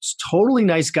like a totally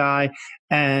nice guy.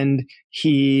 And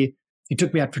he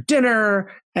took me out for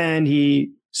dinner, and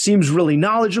he seems really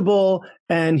knowledgeable,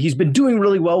 and he's been doing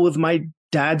really well with my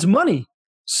dad's money.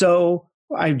 So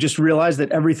I just realized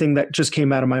that everything that just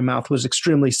came out of my mouth was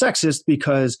extremely sexist,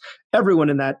 because everyone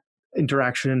in that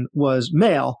interaction was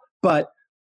male. But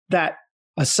that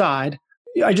aside,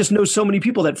 I just know so many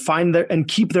people that find and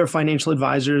keep their financial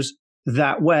advisors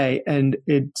that way. And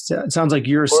it sounds like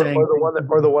you're saying,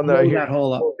 or the one that I hear, that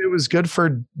whole up. It was good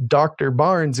for Dr.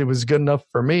 Barnes, it was good enough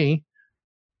for me.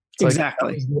 It's exactly.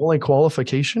 Like, that was the only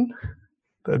qualification?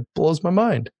 That blows my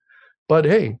mind. But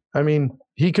hey, I mean,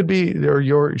 he could be,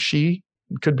 or she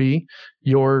could be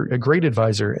a great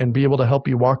advisor and be able to help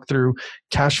you walk through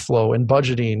cash flow and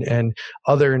budgeting and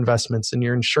other investments and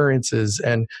your insurances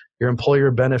and your employer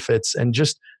benefits and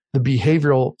just the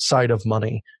behavioral side of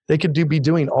money. They could be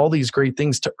doing all these great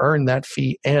things to earn that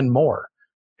fee and more.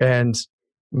 And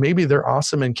maybe they're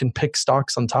awesome and can pick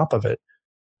stocks on top of it.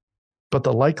 But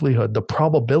the likelihood, the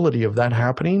probability of that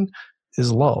happening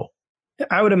is low.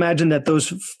 I would imagine that those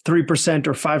 3%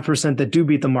 or 5% that do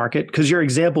beat the market, because your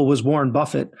example was Warren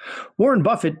Buffett. Warren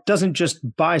Buffett doesn't just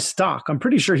buy stock. I'm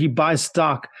pretty sure he buys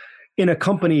stock in a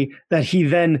company that he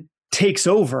then takes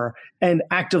over and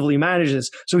actively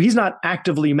manages. So he's not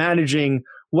actively managing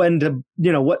when to,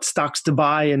 what stocks to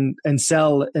buy and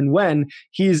sell and when.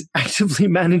 He's actively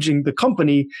managing the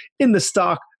company in the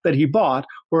stock that he bought,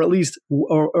 or at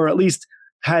least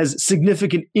has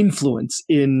significant influence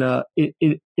in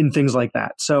things like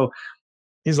that. So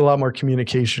he's a lot more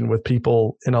communication with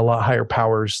people in a lot higher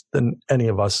powers than any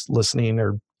of us listening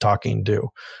or talking do,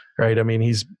 right? I mean,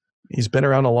 he's been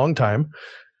around a long time.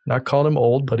 Not calling him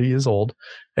old, but he is old,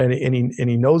 and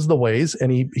he knows the ways,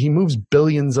 and he moves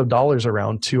billions of dollars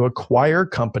around to acquire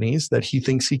companies that he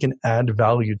thinks he can add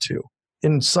value to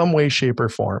in some way, shape, or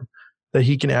form. That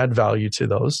he can add value to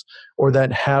those, or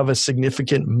that have a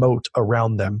significant moat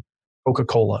around them.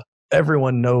 Coca-Cola.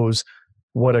 Everyone knows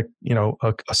what a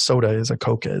soda is, a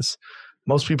Coke is.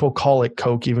 Most people call it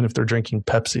Coke, even if they're drinking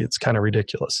Pepsi. It's kind of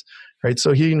ridiculous, right?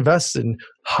 So he invests in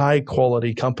high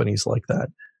quality companies like that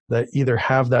either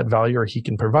have that value or he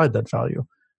can provide that value.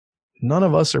 None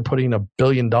of us are putting $1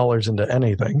 billion into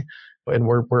anything, and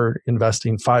we're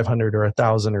investing $500 or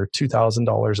 $1,000 or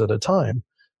 $2,000 at a time.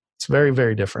 It's very,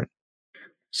 very different.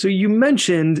 So you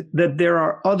mentioned that there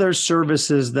are other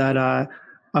services that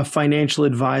a financial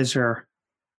advisor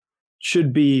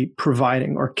should be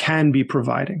providing or can be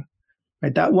providing,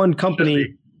 right? That one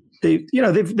company, they've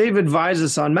advised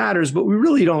us on matters, but we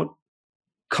really don't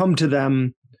come to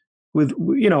them with,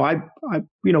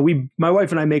 my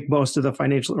wife and I make most of the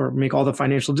financial, or make all the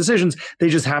financial decisions. They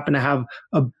just happen to have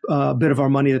a bit of our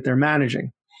money that they're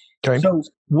managing. Okay. So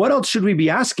what else should we be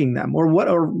asking them,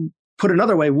 or put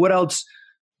another way, what else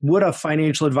would a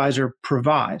financial advisor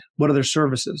provide? What are their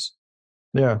services?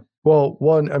 Yeah. Well,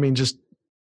 one, I mean, just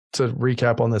to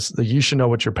recap on this, you should know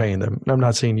what you're paying them. And I'm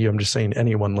not saying you, I'm just saying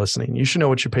anyone listening. You should know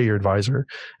what you pay your advisor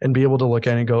and be able to look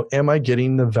at it and go, am I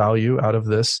getting the value out of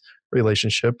this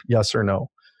relationship? Yes or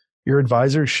no. Your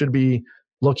advisor should be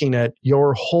looking at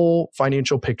your whole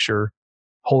financial picture,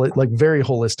 very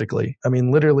holistically. I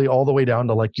mean, literally all the way down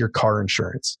to like your car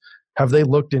insurance. Have they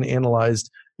looked and analyzed,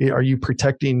 are you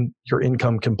protecting your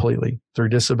income completely through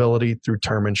disability, through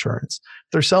term insurance?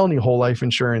 If they're selling you whole life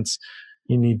insurance,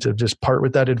 you need to just part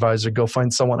with that advisor, go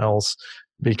find someone else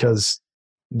because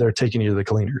they're taking you to the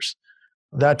cleaners.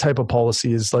 That type of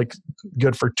policy is like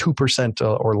good for 2%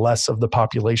 or less of the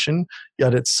population,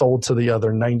 yet it's sold to the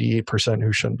other 98%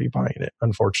 who shouldn't be buying it,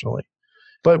 unfortunately.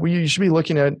 But you should be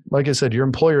looking at, like I said, your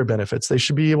employer benefits. They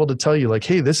should be able to tell you like,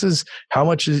 hey, this is how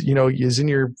much is in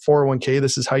your 401k.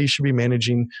 This is how you should be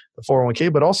managing the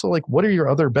 401k, but also like, what are your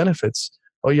other benefits?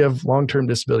 Oh, you have long-term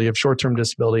disability, you have short-term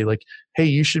disability. Like, hey,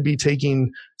 you should be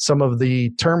taking some of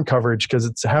the term coverage because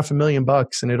it's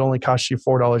 $500,000 and it only costs you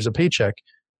 $4 a paycheck.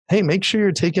 Hey, make sure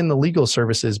you're taking the legal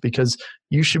services because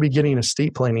you should be getting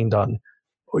estate planning done.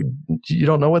 You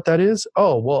don't know what that is?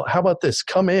 Oh, well, how about this?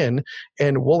 Come in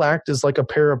and we'll act as like a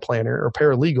paraplanner or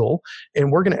paralegal,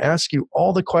 and we're going to ask you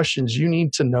all the questions you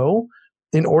need to know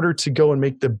in order to go and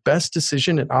make the best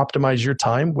decision and optimize your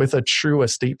time with a true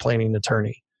estate planning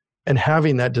attorney and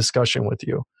having that discussion with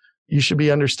you. You should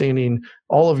be understanding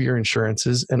all of your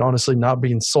insurances and honestly not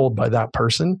being sold by that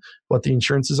person what the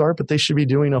insurances are, but they should be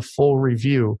doing a full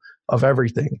review of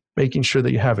everything, making sure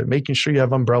that you have it, making sure you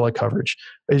have umbrella coverage.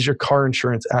 Is your car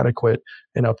insurance adequate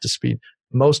and up to speed?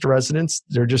 Most residents,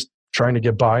 they're just trying to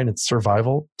get by and it's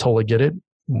survival. Totally get it.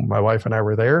 My wife and I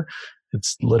were there.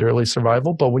 It's literally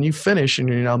survival. But when you finish and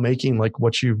you're now making like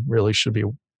what you really should be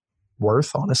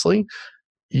worth, honestly,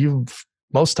 you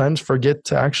most times forget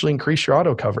to actually increase your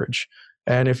auto coverage.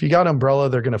 And if you got umbrella,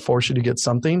 they're going to force you to get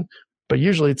something, but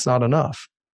usually it's not enough.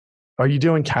 Are you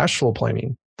doing cash flow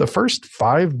planning? The first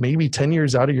 5, maybe 10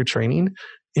 years out of your training,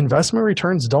 investment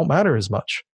returns don't matter as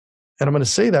much. And I'm going to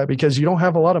say that because you don't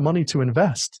have a lot of money to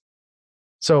invest.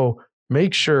 So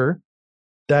make sure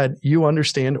that you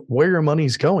understand where your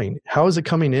money's going. How is it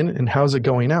coming in and how is it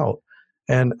going out?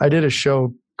 And I did a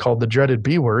show called The Dreaded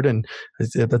B Word, and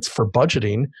that's for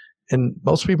budgeting. And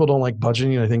most people don't like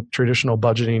budgeting. I think traditional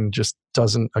budgeting just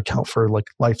doesn't account for like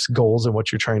life's goals and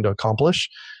what you're trying to accomplish.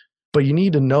 But you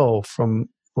need to know from,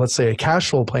 let's say, a cash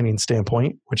flow planning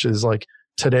standpoint, which is like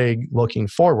today looking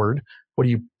forward, what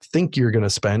do you think you're going to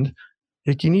spend?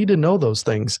 Like, you need to know those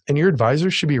things, and your advisor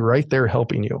should be right there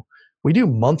helping you. We do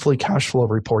monthly cash flow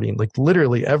reporting. Like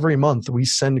literally every month we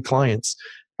send clients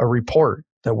a report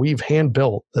that we've hand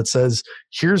built that says,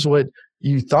 here's what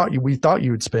we thought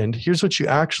you would spend. Here's what you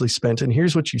actually spent, and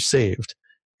here's what you saved.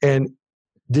 And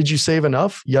did you save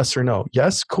enough? Yes or no?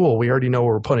 Yes, cool. We already know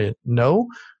where we're putting it. No,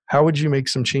 How would you make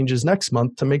some changes next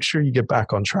month to make sure you get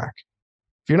back on track?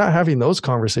 If you're not having those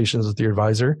conversations with your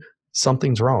advisor,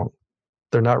 something's wrong.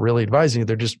 They're not really advising you.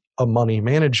 They're just a money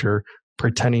manager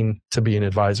pretending to be an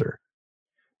advisor.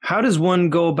 How does one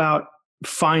go about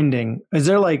finding? Is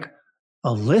there like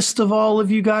a list of all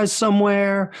of you guys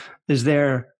somewhere? Is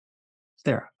there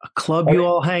a club you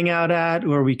all hang out at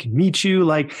where we can meet you?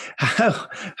 Like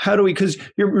how do we, because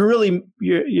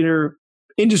your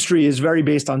industry is very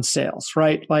based on sales,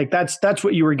 right? Like that's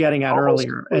what you were getting at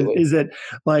earlier. Is that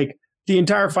like the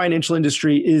entire financial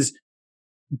industry is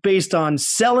based on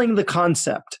selling the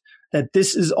concept that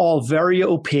this is all very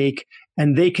opaque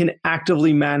and they can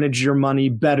actively manage your money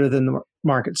better than the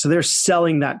market. So they're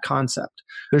selling that concept.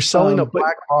 They're selling a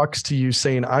black box to you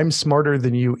saying, I'm smarter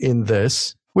than you in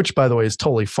this, which by the way is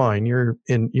totally fine. You're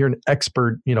an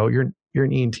expert, you're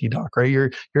an ENT doc, right?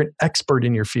 You're an expert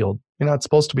in your field. You're not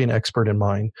supposed to be an expert in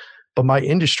mine. But my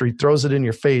industry throws it in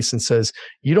your face and says,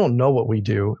 you don't know what we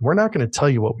do. We're not going to tell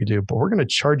you what we do, but we're going to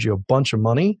charge you a bunch of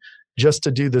money just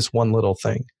to do this one little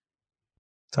thing.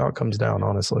 That's how it comes down,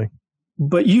 honestly.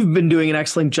 But you've been doing an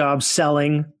excellent job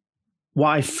selling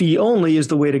why fee only is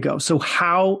the way to go. So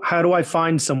how do I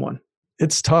find someone?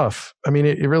 It's tough. I mean,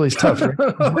 it really is tough. Right?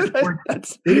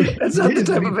 That's not the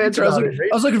type of answer. I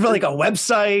was looking for like a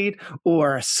website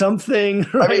or something.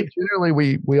 Right? I mean,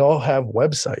 generally we all have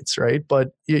websites, right? But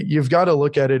you've got to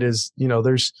look at it as,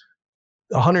 there's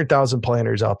 100,000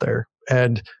 planners out there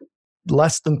and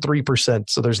less than 3%.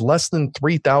 So there's less than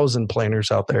 3,000 planners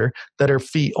out there that are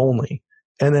fee only.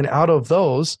 And then out of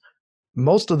those,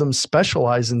 most of them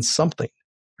specialize in something.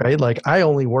 Right? Like I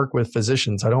only work with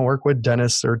physicians. I don't work with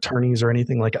dentists or attorneys or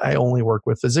anything. Like I only work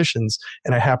with physicians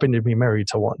and I happen to be married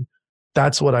to one.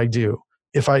 That's what I do.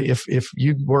 If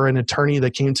you were an attorney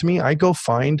that came to me, I go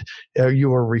find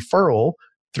you a referral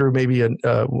through maybe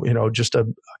just a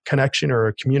connection or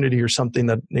a community or something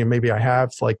that maybe I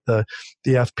have, like the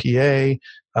FPA,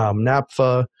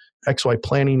 NAPFA, XY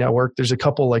Planning Network. There's a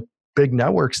couple like big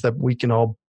networks that we can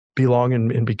all belong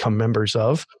and become members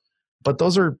of. But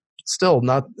those are still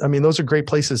not, those are great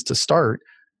places to start.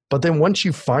 But then once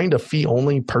you find a fee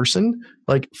only person,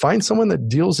 like find someone that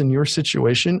deals in your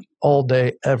situation all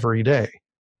day, every day.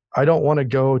 I don't want to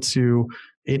go to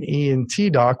an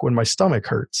ENT doc when my stomach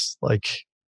hurts. Like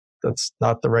that's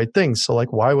not the right thing. So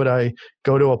like, why would I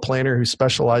go to a planner who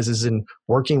specializes in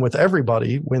working with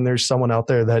everybody when there's someone out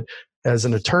there that as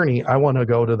an attorney, I want to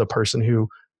go to the person who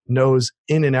knows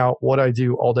in and out what I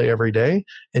do all day, every day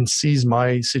and sees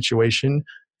my situation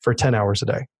for 10 hours a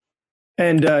day.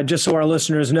 And just so our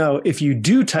listeners know, if you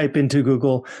do type into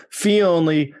Google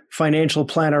fee-only financial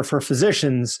planner for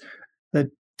physicians,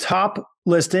 the top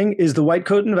listing is the White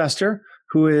Coat Investor,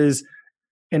 who is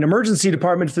an emergency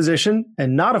department physician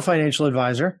and not a financial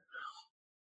advisor.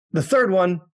 The third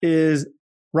one is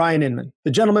Ryan Inman,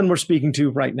 the gentleman we're speaking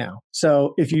to right now.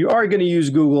 So if you are going to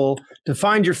use Google to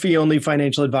find your fee-only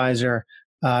financial advisor,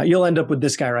 you'll end up with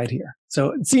this guy right here.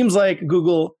 So it seems like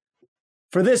Google,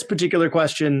 for this particular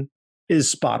question,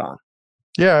 is spot on.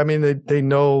 Yeah, they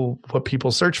know what people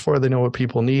search for. They know what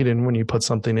people need. And when you put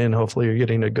something in, hopefully you're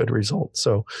getting a good result.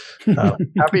 So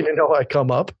happy to know I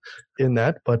come up in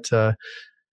that. But I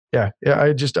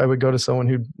would go to someone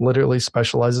who literally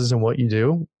specializes in what you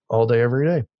do all day, every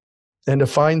day. And to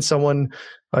find someone,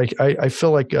 like I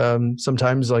feel like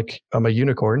sometimes like I'm a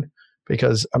unicorn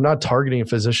because I'm not targeting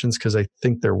physicians because I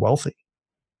think they're wealthy.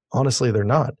 Honestly, they're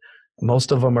not.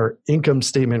 Most of them are income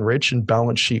statement rich and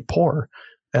balance sheet poor.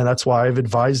 And that's why I've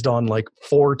advised on like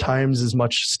 4 times as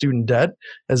much student debt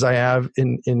as I have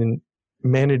in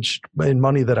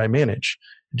money that I manage.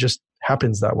 It just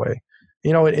happens that way.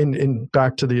 And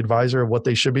back to the advisor of what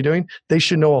they should be doing, they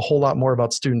should know a whole lot more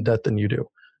about student debt than you do.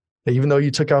 Even though you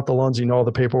took out the loans, you know all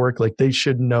the paperwork, like they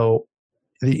should know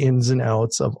the ins and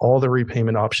outs of all the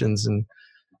repayment options and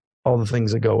all the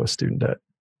things that go with student debt.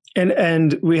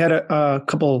 And we had a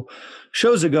couple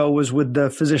shows ago was with the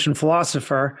physician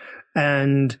philosopher,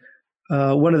 and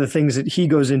one of the things that he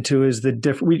goes into is the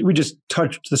different. We just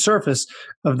touched the surface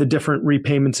of the different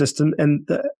repayment system, and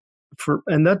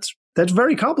that's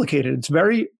very complicated. It's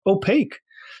very opaque.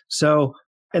 So,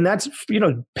 and that's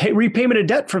repayment of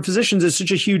debt for physicians is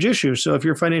such a huge issue. So, if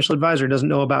your financial advisor doesn't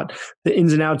know about the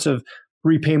ins and outs of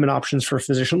repayment options for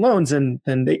physician loans, and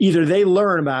then they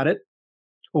learn about it,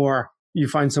 or you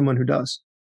find someone who does.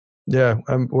 Yeah,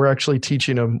 we're actually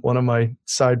teaching them. One of my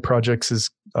side projects is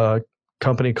a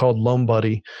company called Loan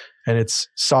Buddy, and it's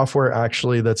software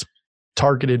actually that's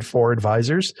targeted for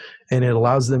advisors, and it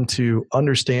allows them to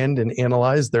understand and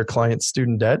analyze their client's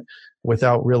student debt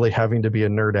without really having to be a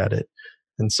nerd at it.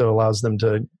 And so it allows them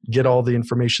to get all the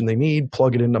information they need,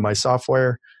 plug it into my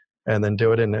software, and then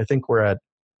do it. And I think we're at,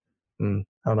 I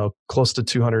don't know, close to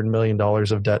 $200 million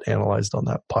of debt analyzed on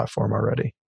that platform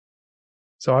already.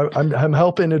 So I'm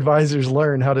helping advisors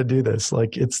learn how to do this.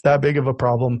 Like, it's that big of a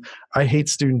problem. I hate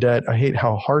student debt. I hate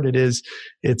how hard it is.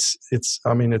 It's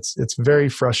very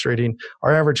frustrating.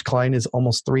 Our average client is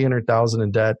almost $300,000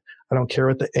 in debt. I don't care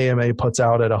what the AMA puts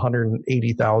out at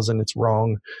 $180,000. It's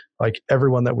wrong. Like,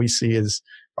 everyone that we see is,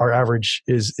 our average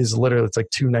is literally, it's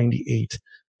like $298,000.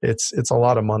 It's a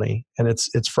lot of money, and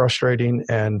it's frustrating.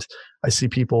 And I see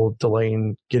people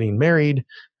delaying getting married,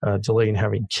 delaying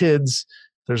having kids.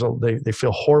 They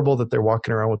feel horrible that they're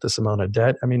walking around with this amount of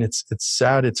debt. I mean, it's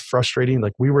sad. It's frustrating.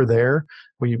 Like, we were there.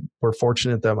 We were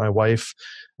fortunate that my wife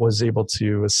was able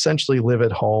to essentially live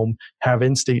at home, have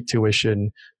in-state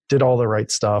tuition, did all the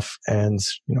right stuff. And,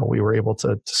 we were able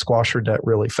to squash her debt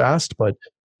really fast. But,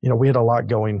 we had a lot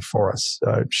going for us.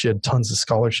 She had tons of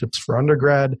scholarships for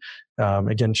undergrad.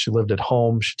 Again, she lived at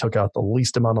home. She took out the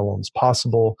least amount of loans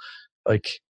possible.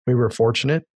 Like, we were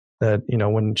fortunate that,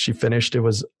 when she finished, it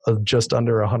was just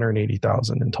under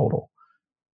 $180,000 in total.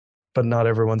 But not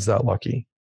everyone's that lucky.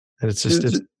 And it's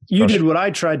you did what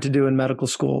I tried to do in medical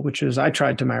school, which is I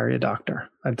tried to marry a doctor.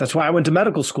 That's why I went to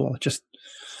medical school.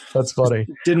 That's funny.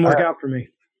 It didn't work out for me.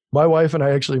 My wife and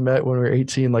I actually met when we were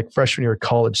 18, like freshman year of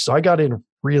college. So I got in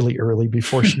really early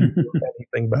before she knew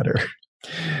anything better.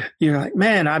 You're like,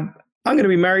 man, I'm going to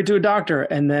be married to a doctor.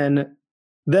 And then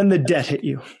the debt hit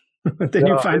you. Then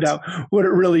you find out what it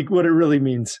really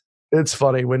means. It's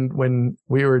funny when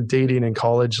we were dating in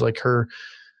college, like her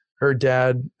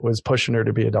dad was pushing her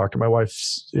to be a doctor. My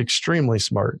wife's extremely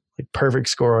smart, like perfect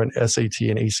score on SAT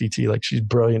and ACT. Like, she's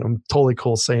brilliant. I'm totally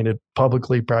cool saying it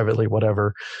publicly, privately,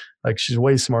 whatever. Like, she's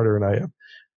way smarter than I am.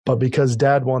 But because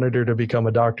dad wanted her to become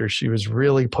a doctor, she was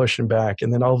really pushing back.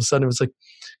 And then all of a sudden it was like,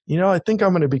 I think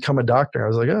I'm going to become a doctor. I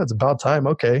was like, oh, it's about time.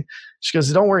 Okay. She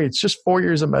goes, don't worry. It's just 4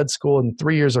 years of med school and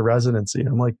 3 years of residency.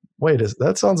 I'm like, wait,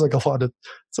 that sounds like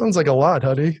a lot,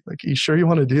 honey. Like, you sure you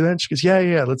want to do that? She goes,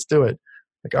 yeah, let's do it.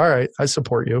 Like, all right, I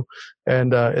support you.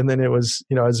 And then it was,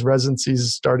 as residency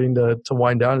is starting to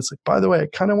wind down, it's like, by the way, I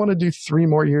kind of want to do 3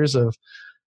 more years of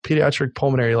pediatric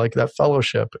pulmonary, like that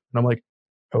fellowship. And I'm like,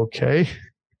 okay,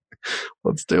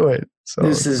 let's do it. So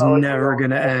this is never going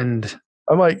to end.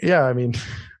 I'm like, yeah, I mean,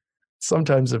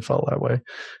 sometimes it felt that way.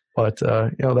 But,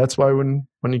 that's why when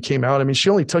he came out, I mean, she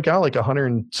only took out like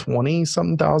 120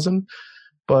 something thousand,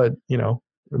 but,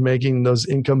 making those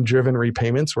income driven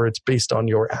repayments where it's based on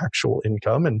your actual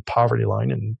income and poverty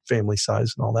line and family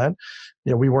size and all that,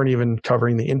 we weren't even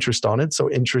covering the interest on it.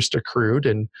 So interest accrued,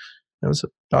 and it was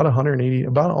about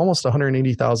almost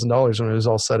 $180,000 when it was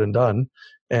all said and done.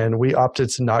 And we opted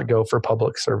to not go for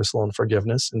public service loan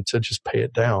forgiveness and to just pay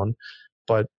it down.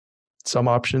 But some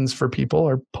options for people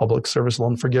are public service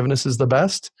loan forgiveness is the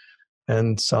best.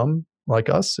 And some, like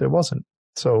us, it wasn't.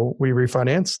 So we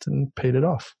refinanced and paid it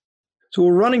off. So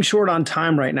we're running short on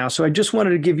time right now. So I just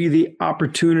wanted to give you the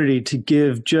opportunity to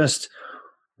give just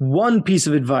one piece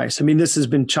of advice. I mean, this has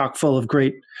been chock full of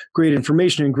great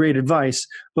information and great advice.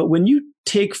 But when you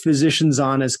take physicians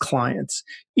on as clients,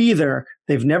 either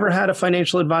they've never had a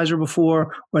financial advisor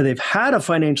before, or they've had a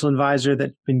financial advisor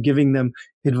that's been giving them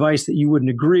advice that you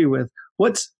wouldn't agree with,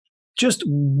 what's just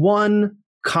one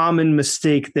common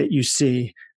mistake that you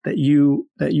see that you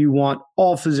want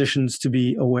all physicians to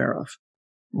be aware of?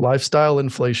 Lifestyle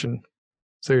inflation.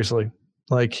 Seriously.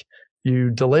 Like,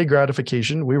 you delay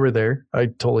gratification. We were there. I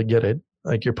totally get it.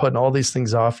 Like, you're putting all these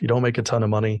things off. You don't make a ton of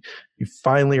money. You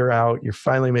finally are out. You're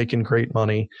finally making great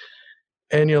money.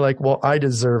 And you're like, well, I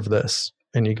deserve this.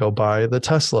 And you go buy the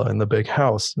Tesla and the big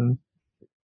house. And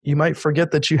you might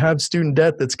forget that you have student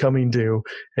debt that's coming due,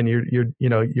 and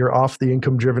you're off the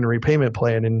income driven repayment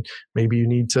plan. And maybe you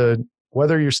need to,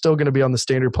 whether you're still going to be on the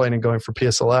standard plan and going for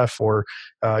PSLF, or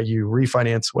you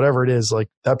refinance, whatever it is, like,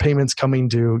 that payment's coming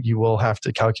due, you will have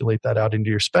to calculate that out into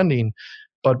your spending.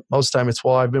 But most time it's,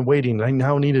 well, I've been waiting. I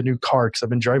now need a new car because I've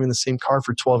been driving the same car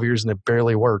for 12 years and it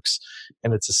barely works.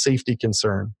 And it's a safety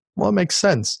concern. Well, it makes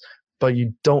sense, but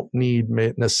you don't need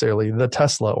necessarily the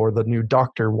Tesla or the new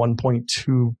doctor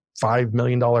 $1.25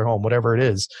 million home, whatever it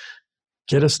is.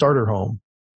 Get a starter home.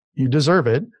 You deserve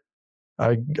it.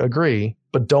 I agree,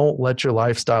 but don't let your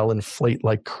lifestyle inflate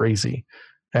like crazy.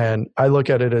 And I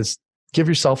look at it as, give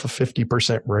yourself a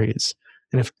 50% raise.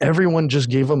 And if everyone just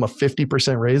gave them a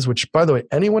 50% raise, which, by the way,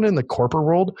 anyone in the corporate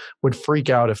world would freak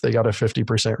out if they got a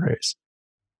 50% raise.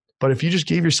 But if you just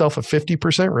gave yourself a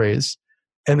 50% raise,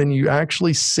 and then you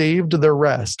actually saved the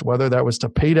rest, whether that was to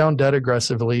pay down debt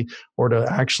aggressively or to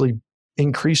actually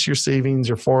increase your savings,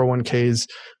 your 401ks,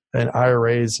 and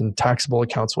IRAs and taxable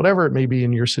accounts, whatever it may be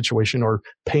in your situation, or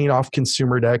paying off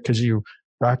consumer debt because you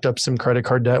racked up some credit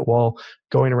card debt while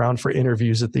going around for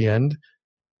interviews at the end.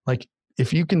 Like,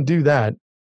 if you can do that,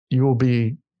 you will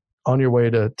be on your way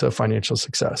to financial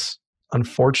success.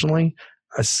 Unfortunately,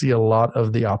 I see a lot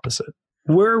of the opposite.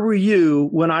 Where were you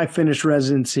when I finished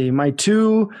residency? My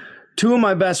two of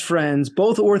my best friends,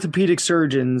 both orthopedic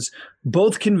surgeons,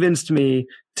 both convinced me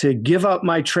to give up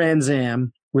my Trans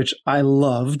Am, which I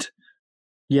loved.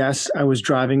 Yes, I was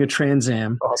driving a Trans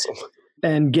Am. Awesome.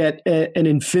 And get an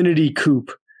Infiniti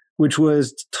Coupe, which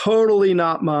was totally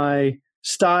not my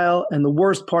style. And the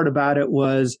worst part about it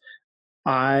was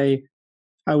I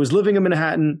was living in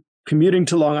Manhattan, commuting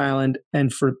to Long Island,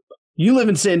 and you live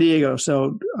in San Diego,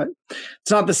 so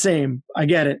it's not the same. I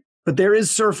get it. But there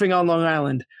is surfing on Long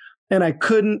Island, and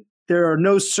there are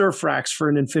no surf racks for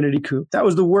an Infiniti Coupe. That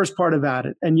was the worst part about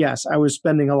it. And yes, I was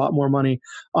spending a lot more money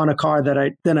on a car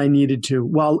than I needed to.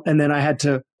 Well, and then I had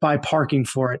to buy parking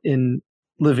for it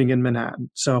living in Manhattan.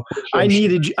 So I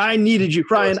needed you,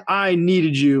 Ryan, I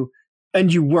needed you,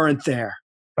 and you weren't there.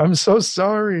 I'm so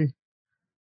sorry.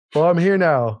 Well, I'm here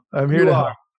now. I'm here to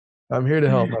help. I'm here to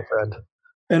help, my friend.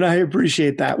 And I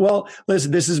appreciate that. Well,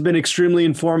 listen, this has been extremely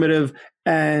informative.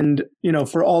 And,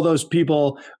 for all those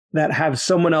people that have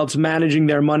someone else managing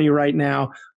their money right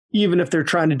now, even if they're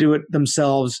trying to do it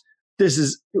themselves,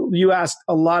 you asked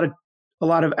a lot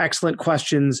of excellent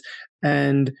questions.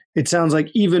 And it sounds like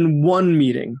even one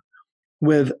meeting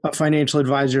with a financial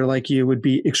advisor like you would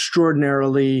be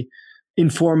extraordinarily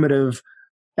informative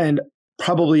and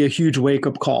probably a huge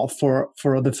wake-up call for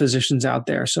the physicians out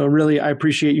there. So really, I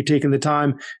appreciate you taking the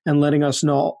time and letting us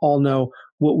all know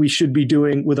what we should be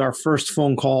doing with our first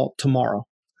phone call tomorrow.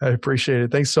 I appreciate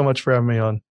it. Thanks so much for having me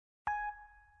on.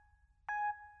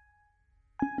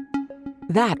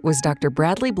 That was Dr.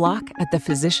 Bradley Block at the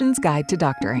Physician's Guide to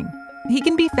Doctoring. He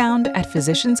can be found at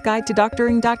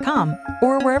physiciansguidetodoctoring.com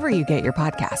or wherever you get your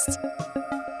podcasts.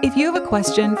 If you have a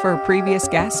question for a previous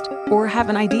guest or have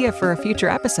an idea for a future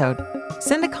episode,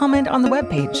 send a comment on the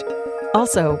webpage.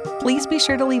 Also, please be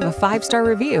sure to leave a 5-star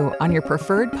review on your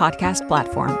preferred podcast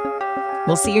platform.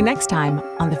 We'll see you next time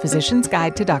on the Physician's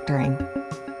Guide to Doctoring.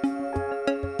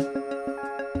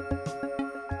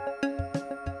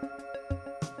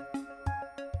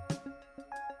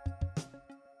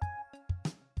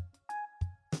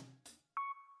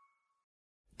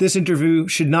 This interview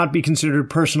should not be considered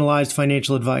personalized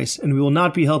financial advice, and we will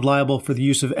not be held liable for the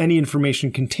use of any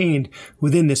information contained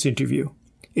within this interview.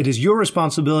 It is your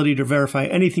responsibility to verify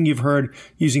anything you've heard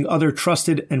using other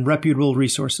trusted and reputable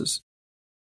resources.